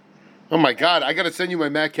Kelly. Oh my God! I got to send you my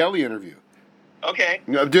Matt Kelly interview. Okay.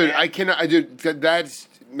 No, dude, I cannot. Dude, that's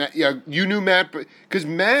yeah. You knew Matt, because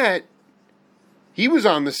Matt, he was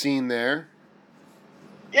on the scene there.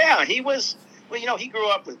 Yeah, he was. Well, he grew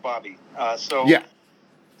up with Bobby. So yeah.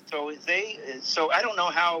 So I don't know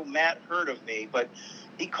how Matt heard of me, but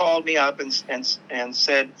he called me up and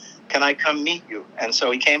said, "Can I come meet you?" And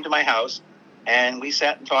so he came to my house, and we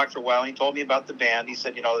sat and talked for a while. And he told me about the band. He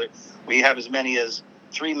said, we have as many as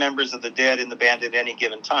 3 members of the Dead in the band at any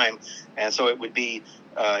given time, and so it would be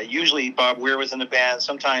usually Bob Weir was in the band.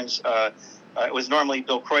 Sometimes it was normally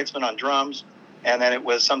Bill Kreutzmann on drums. And then it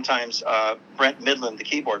was sometimes Brent Midland, the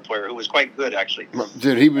keyboard player, who was quite good, actually.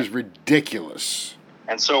 Dude, he was ridiculous.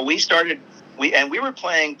 And so we were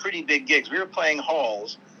playing pretty big gigs. We were playing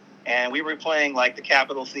halls, and we were playing like the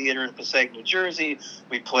Capitol Theater in Passaic, New Jersey.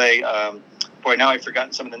 We play, now I've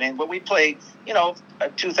forgotten some of the names, but we played,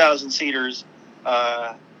 2,000 seaters,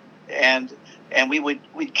 and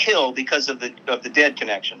we'd kill because of the Dead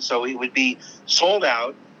connection. So we would be sold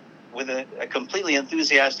out with a completely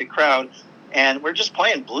enthusiastic crowd. And we're just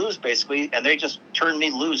playing blues, basically, and they just turned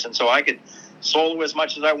me loose. And so I could solo as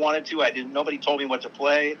much as I wanted to. Nobody told me what to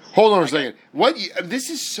play. Hold on a second. This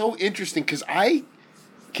is so interesting, because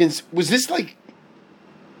was this like,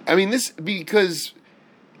 because,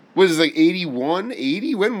 was it like 81,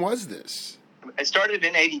 80? When was this? It started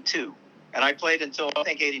in 82, and I played until, I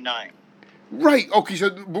think, 89. Right, okay,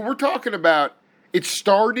 but we're talking about, it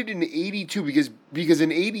started in 82, because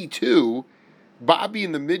in 82... Bobby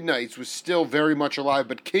and the Midnights was still very much alive,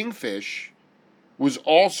 but Kingfish was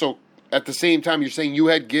also at the same time. You're saying you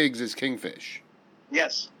had gigs as Kingfish.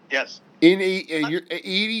 Yes. In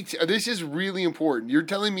 82, this is really important. You're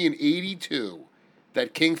telling me in 82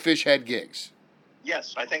 that Kingfish had gigs.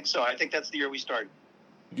 Yes, I think so. I think that's the year we started.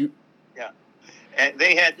 Yeah. And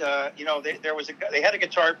they had, they had a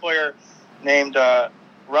guitar player named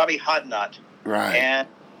Robbie Hodnott. Right.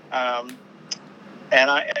 And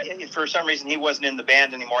I, for some reason, he wasn't in the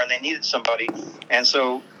band anymore, and they needed somebody. And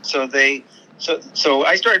so I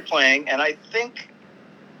started playing, and I think,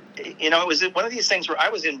 it was one of these things where I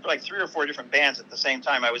was in like 3 or 4 different bands at the same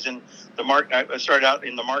time. I was in I started out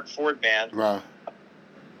in the Mark Ford band. Wow.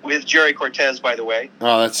 With Jerry Cortez, by the way.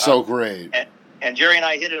 Oh, that's so great. And Jerry and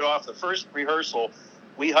I hit it off the first rehearsal.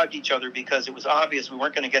 We hugged each other because it was obvious we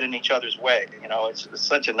weren't going to get in each other's way. It's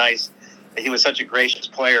such a nice, he was such a gracious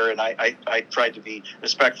player, and I tried to be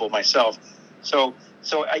respectful myself. So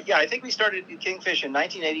I think we started Kingfish in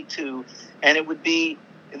 1982, and it would be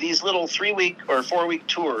these little 3-week or 4-week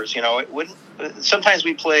tours. It wouldn't. Sometimes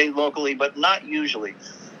we play locally, but not usually.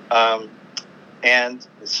 And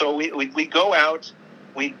so we go out.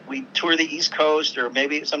 We tour the East Coast, or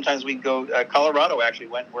maybe sometimes we go. Colorado actually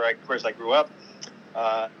went where of course I grew up,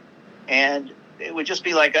 and it would just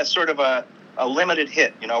be like a sort of a limited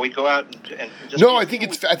hit. We'd go out and just. No, I think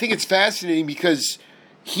it's fascinating because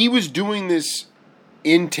he was doing this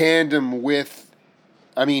in tandem with.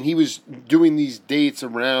 I mean, he was doing these dates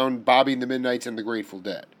around Bobby and the Midnights and the Grateful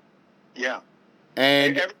Dead. Yeah,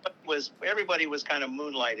 and everybody was kind of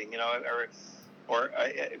moonlighting, or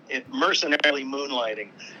mercenarily moonlighting,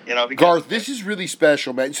 because Garth, this is really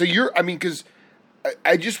special, man. So because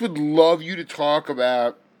I just would love you to talk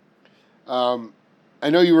about, I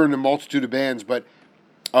know you were in a multitude of bands, but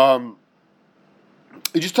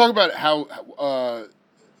just talk about how,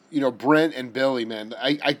 Brent and Billy, man,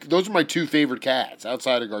 those are my 2 favorite cats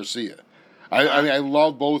outside of Garcia. I mean, I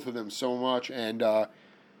love both of them so much. And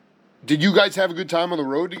did you guys have a good time on the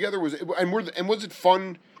road together? Was it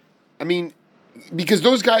fun? I mean, because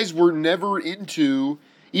those guys were never into,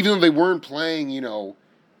 even though they weren't playing,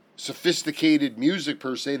 sophisticated music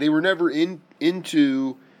per se, they were never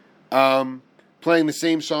into playing the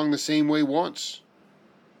same song the same way once.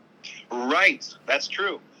 Right, that's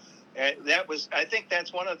true. I think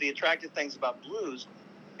that's one of the attractive things about blues,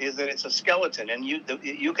 is that it's a skeleton, and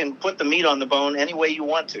you can put the meat on the bone any way you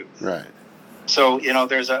want to. Right. So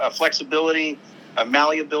there's a flexibility, a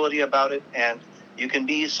malleability about it, and you can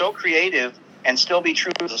be so creative and still be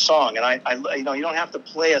true to the song. And you don't have to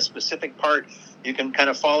play a specific part. You can kind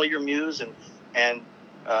of follow your muse, and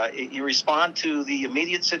you respond to the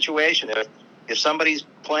immediate situation. If somebody's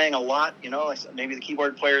playing a lot, maybe the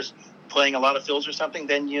keyboard player's playing a lot of fills or something,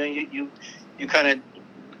 then you kind of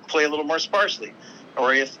play a little more sparsely.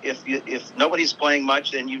 Or if nobody's playing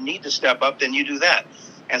much, then you need to step up, then you do that.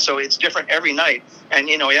 And so it's different every night. And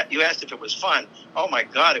you asked if it was fun. Oh my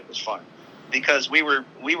God, it was fun, because we were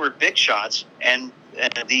big shots, and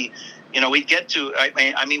we'd get to.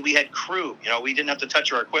 I mean, we had crew. We didn't have to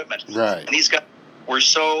touch our equipment. Right. And these guys were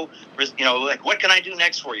so, like, what can I do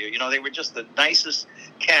next for you? They were just the nicest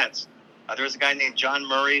cats. There was a guy named John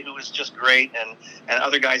Murray who was just great, and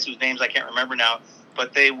other guys whose names I can't remember now.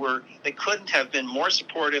 But they couldn't have been more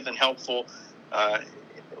supportive and helpful. Well,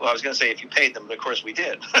 I was going to say if you paid them, but of course we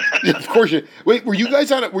did. Yeah, of course you. Wait, were you guys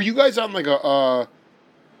on like a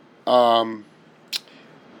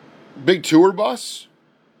big tour bus?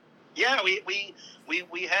 Yeah,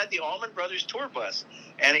 we had the Allman Brothers tour bus,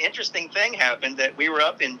 and an interesting thing happened that we were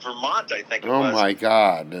up in Vermont, I think it was. Oh my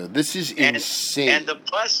God, this is insane! And the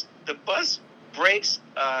bus breaks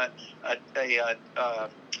a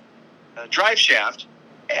drive shaft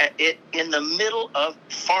in the middle of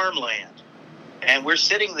farmland. And we're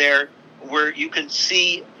sitting there where you can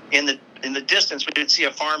see in the distance, we could see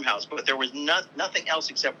a farmhouse, but there was nothing else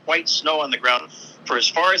except white snow on the ground for as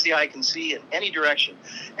far as the eye can see in any direction.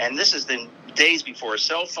 And this is the days before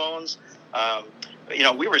cell phones.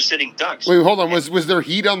 We were sitting ducks. Wait, hold on. Was there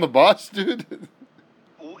heat on the bus, dude?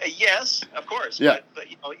 Yes, of course. Yeah. But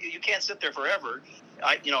you can't sit there forever,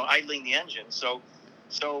 idling the engine. So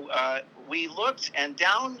we looked, and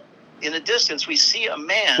down in the distance, we see a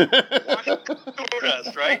man walking toward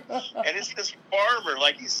us, right? And it's this farmer,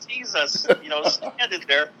 like he sees us, standing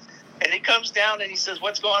there. And he comes down and he says,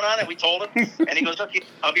 "What's going on?" And we told him. And he goes, "Okay,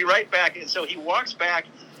 I'll be right back." And so he walks back,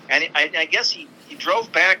 and I guess he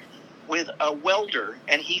drove back with a welder,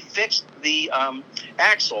 and he fixed the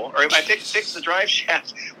axle, or I fixed the drive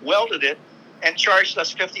shaft, welded it, and charged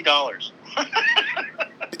us $50.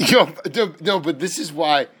 No, but this is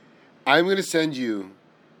why I'm going to send you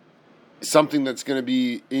something that's going to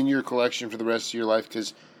be in your collection for the rest of your life,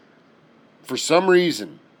 because for some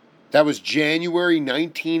reason, that was January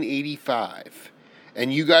 1985,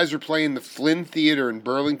 and you guys were playing the Flynn Theater in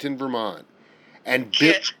Burlington, Vermont. And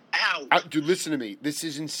Get out. Dude, listen to me. This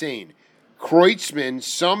is insane. Kreutzmann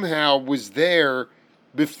somehow was there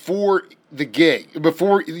before the gig.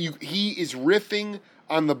 He is riffing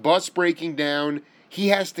on the bus breaking down. He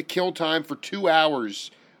has to kill time for 2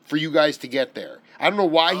 hours for you guys to get there. I don't know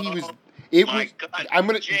why he was. God.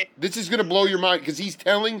 This is gonna blow your mind because he's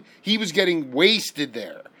telling he was getting wasted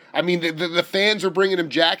there. I mean, the fans were bringing him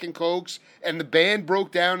Jack and Cokes, and the band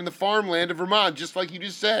broke down in the farmland of Vermont, just like you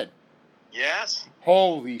just said. Yes.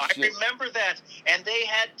 Holy shit. I remember that. And they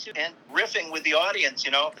had to, and riffing with the audience,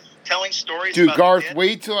 telling stories Dude, about Garth,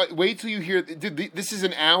 wait till you hear, dude, this is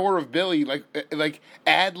an hour of Billy, like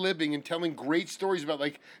ad-libbing and telling great stories about,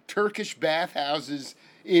 like, Turkish bathhouses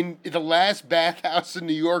in the last bathhouse in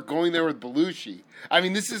New York, going there with Belushi. I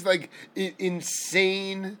mean, this is, like,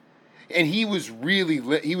 insane. And he was really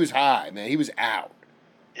lit. He was high, man. He was out.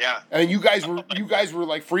 Yeah. And you guys were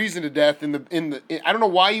like freezing to death in the. I don't know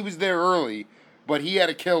why he was there early, but he had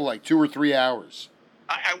to kill like 2 or 3 hours.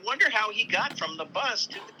 I wonder how he got from the bus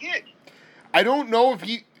to the gig. I don't know if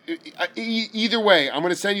he. Either way, I'm going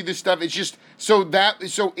to send you this stuff. It's just so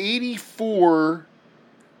 84,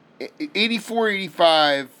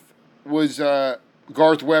 85 was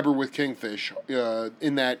Garth Weber with Kingfish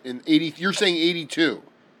in 80. You're saying 82.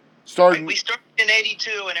 We started in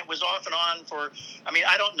 82, and it was off and on for. I mean,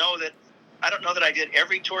 I don't know that I did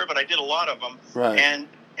every tour, but I did a lot of them. Right.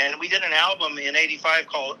 And we did an album in 85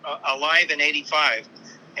 called Alive in 85,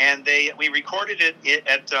 and we recorded it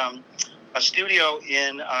at a studio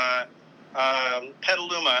in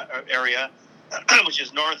Petaluma area, which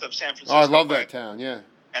is north of San Francisco. Oh, I love that town. Yeah.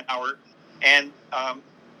 An hour, and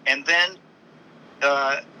then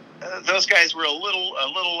those guys were a little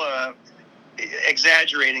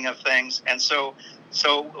exaggerating of things, and so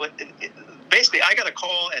basically I got a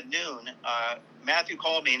call at noon. Matthew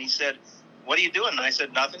called me and he said, "What are you doing?" And I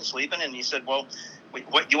said, "Nothing, sleeping." And he said, "Well,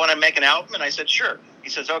 what, you want to make an album?" And I said, "Sure." He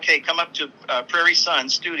says, "Okay, come up to Prairie Sun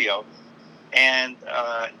Studio," and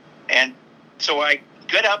so I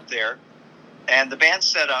get up there, and the band's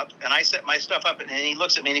set up, and I set my stuff up, and he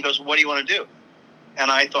looks at me and he goes, "What do you want to do?" And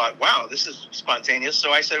I thought, wow, this is spontaneous.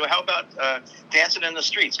 So I said, well, how about Dancing in the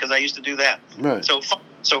Streets? Because I used to do that. Right. So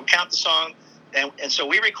count the song. And so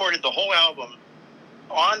we recorded the whole album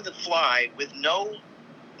on the fly with no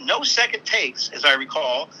second takes, as I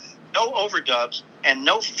recall, no overdubs, and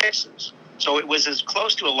no fixes. So it was as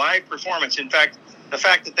close to a live performance. In fact, the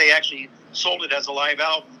fact that they actually sold it as a live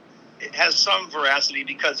album, it has some veracity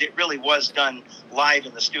because it really was done live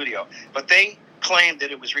in the studio. But they claimed that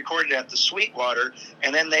it was recorded at the Sweetwater,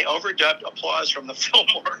 and then they overdubbed applause from the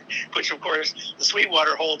Fillmore, which of course the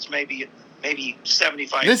Sweetwater holds maybe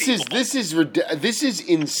 75 this people. This is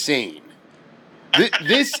insane.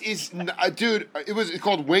 This is dude. It's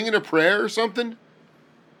called "Winging a Prayer" or something.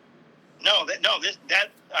 No,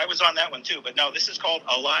 I was on that one too, but no, this is called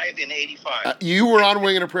Alive in 85. You were on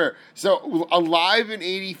 "Winging a Prayer." So Alive in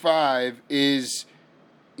 85 is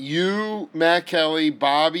you, Matt Kelly,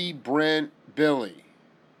 Bobby, Brent, Billy.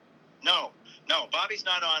 No, Bobby's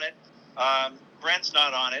not on it. Brent's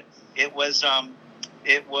not on it. It was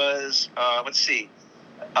let's see.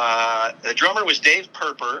 The drummer was Dave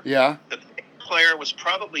Perper. Yeah. The player was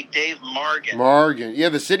probably Dave Margan. Yeah,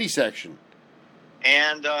 the City section.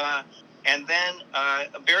 And then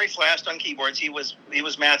Barry Flast on keyboards. He was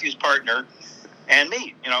Matthew's partner, and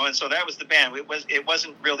me. And so that was the band. It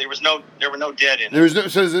wasn't real. There were no dead in it. There was no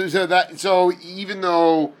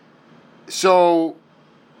So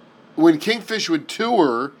when Kingfish would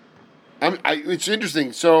tour, it's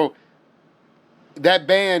interesting. So that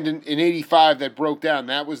band in 85 that broke down,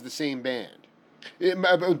 that was the same band.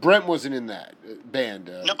 Brent wasn't in that band.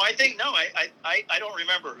 No, I think I don't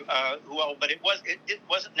remember well, but it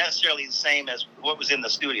wasn't necessarily the same as what was in the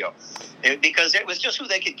studio, because it was just who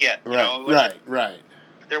they could get. Right.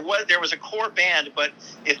 There was a core band, but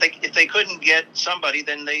if they couldn't get somebody,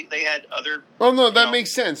 then they had other. Oh no, that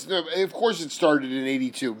makes sense. No, of course, it started in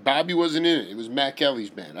 82. Bobby wasn't in it. It was Matt Kelly's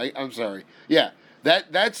band. I'm sorry. Yeah,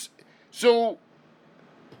 that's so.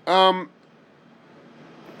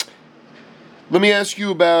 Let me ask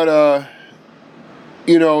you about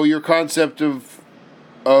your concept of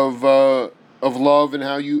love and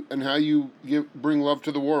how you bring love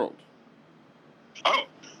to the world. Oh.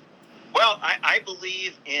 Well, I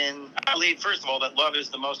believe first of all that love is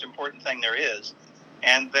the most important thing there is,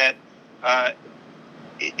 and that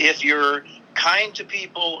if you're kind to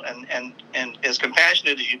people and as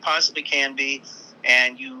compassionate as you possibly can be,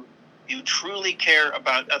 and you truly care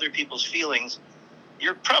about other people's feelings,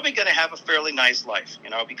 you're probably going to have a fairly nice life,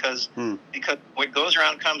 because what goes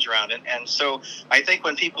around comes around. And so I think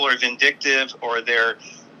when people are vindictive or they're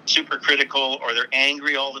super critical or they're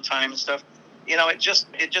angry all the time and stuff,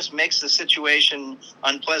 it just makes the situation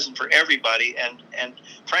unpleasant for everybody. And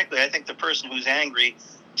frankly, I think the person who's angry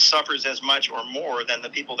suffers as much or more than the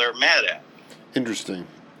people they're mad at. Interesting.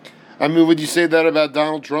 I mean, would you say that about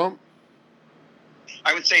Donald Trump?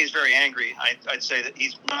 I would say he's very angry. I'd say that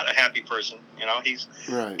he's not a happy person. He's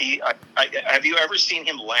right. Have you ever seen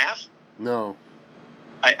him laugh? No.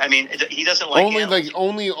 I mean, he doesn't like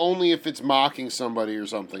only if it's mocking somebody or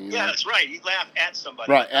something. Yeah, that's right. He laugh at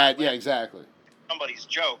somebody. Right. Yeah, exactly. Somebody's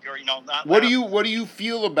joke, or not. What do you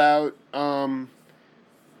feel about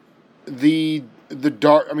the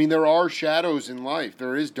dark? I mean, there are shadows in life.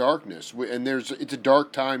 There is darkness, and it's a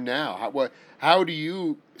dark time now. How do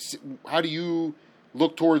you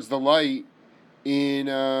look towards the light in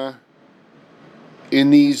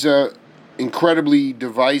these incredibly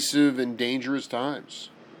divisive and dangerous times?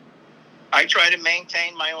 I try to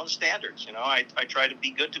maintain my own standards. I try to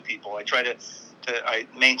be good to people. I try to I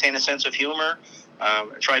maintain a sense of humor.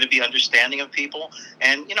 Try to be understanding of people,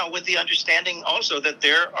 and with the understanding also that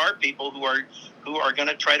there are people who are going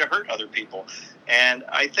to try to hurt other people. And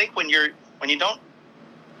I think when you don't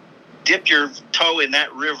dip your toe in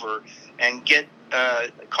that river and get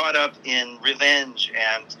caught up in revenge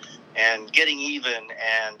and getting even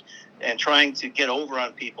and trying to get over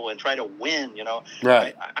on people and try to win,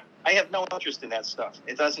 right. I have no interest in that stuff.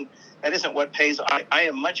 That isn't what pays. I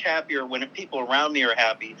am much happier when people around me are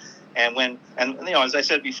happy, and as I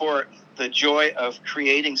said before, the joy of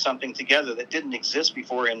creating something together that didn't exist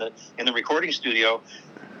before in the recording studio.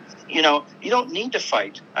 You don't need to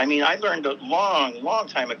fight. I mean, I learned a long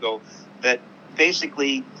time ago that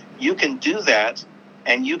basically you can do that,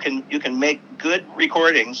 and you can make good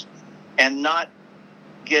recordings and not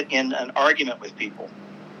get in an argument with people.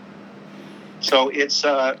 So it's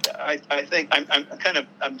I think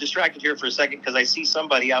I'm distracted here for a second because I see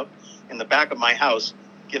somebody out in the back of my house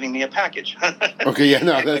giving me a package. Okay, yeah,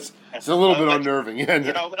 no, it's a little bit unnerving. Yeah,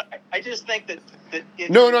 no. But I just think that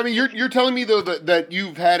no. I mean, you're telling me though that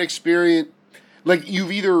you've had experience, like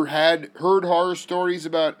you've either heard horror stories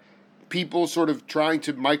about people sort of trying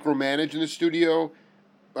to micromanage in the studio,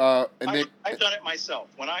 and I've done it myself.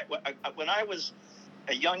 When I was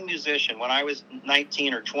a young musician, when I was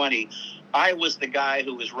 19 or 20, I was the guy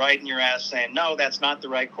who was riding your ass saying, no, that's not the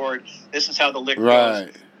right chord. This is how the lick goes.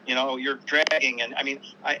 You're dragging. And I mean,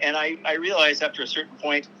 I realized after a certain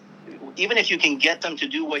point, even if you can get them to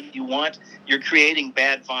do what you want, you're creating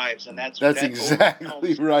bad vibes. And that's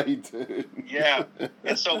exactly right. Yeah.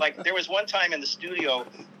 And so there was one time in the studio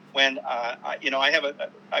when, I've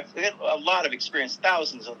had a lot of experience,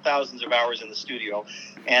 thousands and thousands of hours in the studio.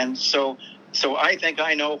 And so I think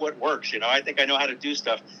I know what works, I think I know how to do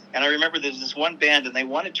stuff. And I remember there's this one band and they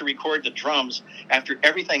wanted to record the drums after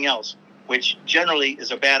everything else, which generally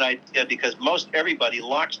is a bad idea because most everybody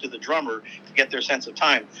locks to the drummer to get their sense of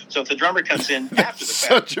time. So if the drummer comes in after the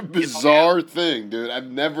fact. Such a bizarre thing, dude.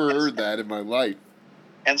 I've never heard that in my life.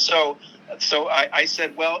 And so I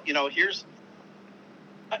said, well, here's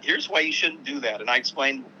why you shouldn't do that. And I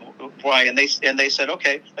explained why. And they said,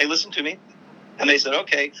 okay. They listened to me. And they said,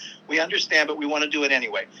 okay, we understand, but we want to do it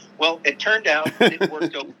anyway. Well, it turned out it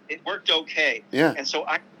worked okay. Yeah. And so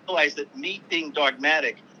I realized that me being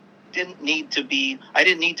dogmatic I didn't need to be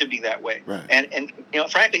that way. Right. And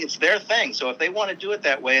frankly, it's their thing. So if they want to do it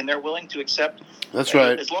that way and they're willing to accept, that's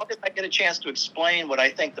right. As long as I get a chance to explain what I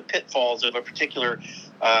think the pitfalls of a particular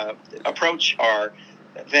approach are,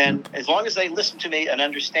 then as long as they listen to me and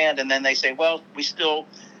understand, and then they say, well, we still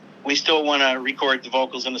want to record the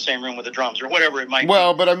vocals in the same room with the drums or whatever it might be.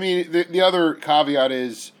 Well, but I mean, the other caveat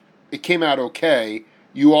is it came out okay.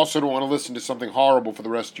 You also don't want to listen to something horrible for the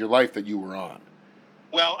rest of your life that you were on.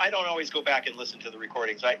 Well, I don't always go back and listen to the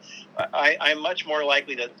recordings. I'm much more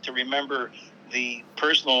likely to remember the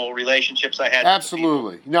personal relationships I had.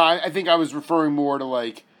 Absolutely. No, I think I was referring more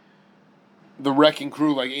to the Wrecking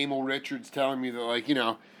Crew, like Emil Richards telling me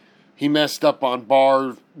that he messed up on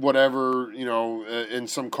bar whatever, in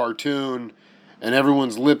some cartoon, and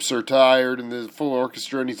everyone's lips are tired, and there's a full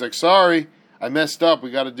orchestra, and he's like, sorry, I messed up,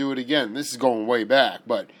 we got to do it again. This is going way back,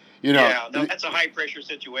 but, Yeah, no, that's a high-pressure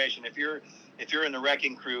situation. If you're in the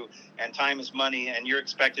Wrecking Crew, and time is money, and you're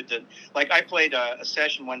expected to... I played a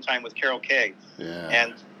session one time with Carol Kay,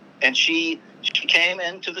 yeah. and she came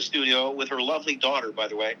into the studio with her lovely daughter, by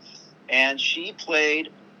the way, and she played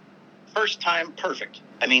first time perfect.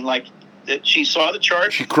 I mean, she saw the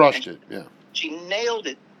chart. She crushed it, yeah. She nailed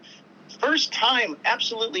it. First time,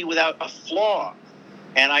 absolutely without a flaw.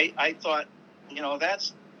 And I thought,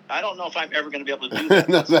 that's. I don't know if I'm ever going to be able to do that.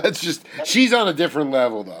 No, that's just. She's on a different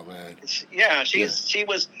level, though, man. Yeah, she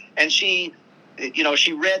was, and she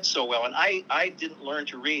read so well, and I didn't learn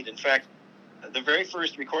to read. In fact, the very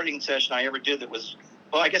first recording session I ever did that was,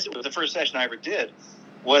 well, I guess it was the first session I ever did,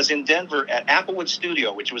 was in Denver at Applewood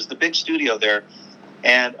Studio, which was the big studio there,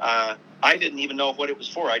 and I didn't even know what it was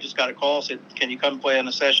for. I just got a call, said, "Can you come play on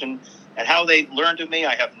a session?" And how they learned of me,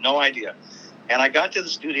 I have no idea. And I got to the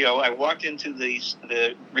studio. I walked into the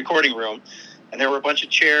recording room, and there were a bunch of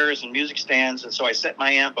chairs and music stands. And so I set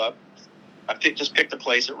my amp up. I just picked a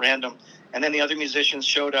place at random. And then the other musicians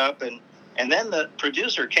showed up. And then the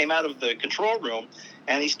producer came out of the control room,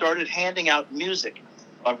 and he started handing out music,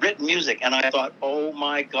 written music. And I thought, oh,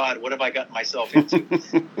 my God, what have I gotten myself into?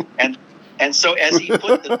 and so as he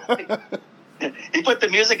put the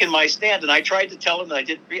music in my stand, and I tried to tell him that I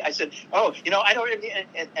didn't read. I said, "Oh, I don't."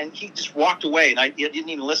 And he just walked away, and he didn't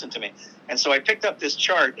even listen to me. And so I picked up this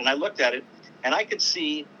chart, and I looked at it, and I could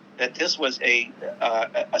see that this was a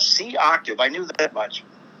C octave. I knew that much,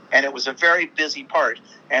 and it was a very busy part.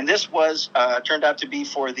 And this was turned out to be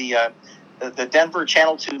for the Denver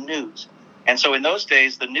Channel 2 news. And so in those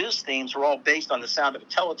days, the news themes were all based on the sound of a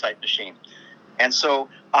teletype machine. And so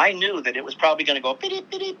I knew that it was probably going to go,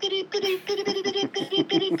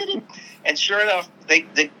 and sure enough,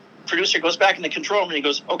 the producer goes back in the control room and he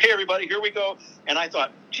goes, "Okay, everybody, here we go." And I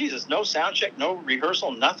thought, Jesus, no sound check, no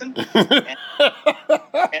rehearsal, nothing. And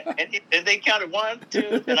they counted 1,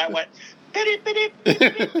 2, and I went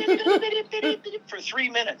for 3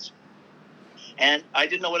 minutes, and I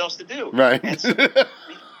didn't know what else to do. Right. And so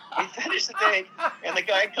we finished the day, and the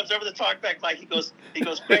guy comes over the talkback mic. He goes,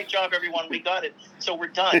 "Great job, everyone. We got it. So we're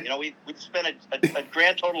done." We spent a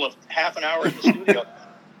grand total of half an hour in the studio.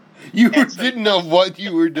 Didn't know what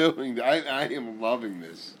you were doing. I am loving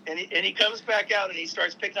this. And he comes back out, and he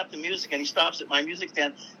starts picking up the music, and he stops at my music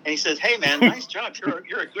stand, and he says, "Hey, man, nice job.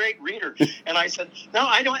 You're a great reader." And I said, "No,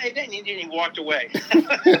 I don't." And he walked away.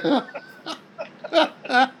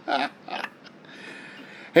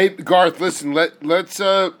 Hey, Garth, listen. Let's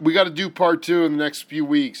we got to do part 2 in the next few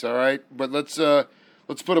weeks. All right, but let's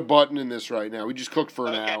put a button in this right now. We just cooked for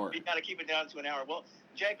an hour. We got to keep it down to an hour. Well,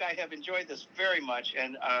 Jake, I have enjoyed this very much,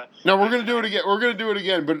 and no, we're gonna do it again. We're gonna do it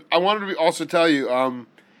again. But I wanted to also tell you,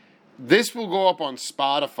 this will go up on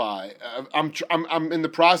Spotify. I'm in the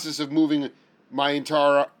process of moving my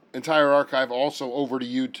entire archive also over to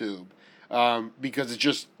YouTube, because it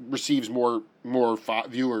just receives more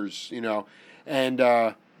viewers, and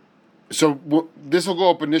so this will go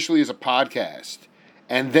up initially as a podcast,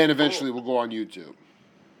 and then eventually we'll go on YouTube.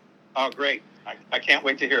 Oh, great! I can't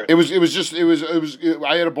wait to hear it. It was.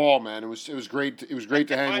 I had a ball, man. It was great. It was great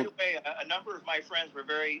to hang. By the way, a number of my friends were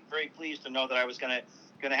very, very pleased to know that I was going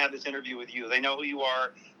to have this interview with you. They know who you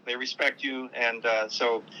are. They respect you, and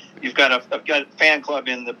so you've got a fan club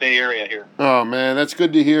in the Bay Area here. Oh man, that's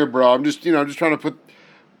good to hear, bro. I'm just just trying to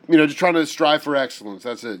just trying to strive for excellence.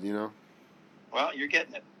 That's it, Well, you're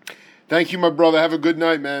getting it. Thank you, my brother. Have a good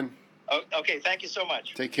night, man. Oh, okay, thank you so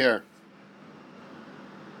much. Take care.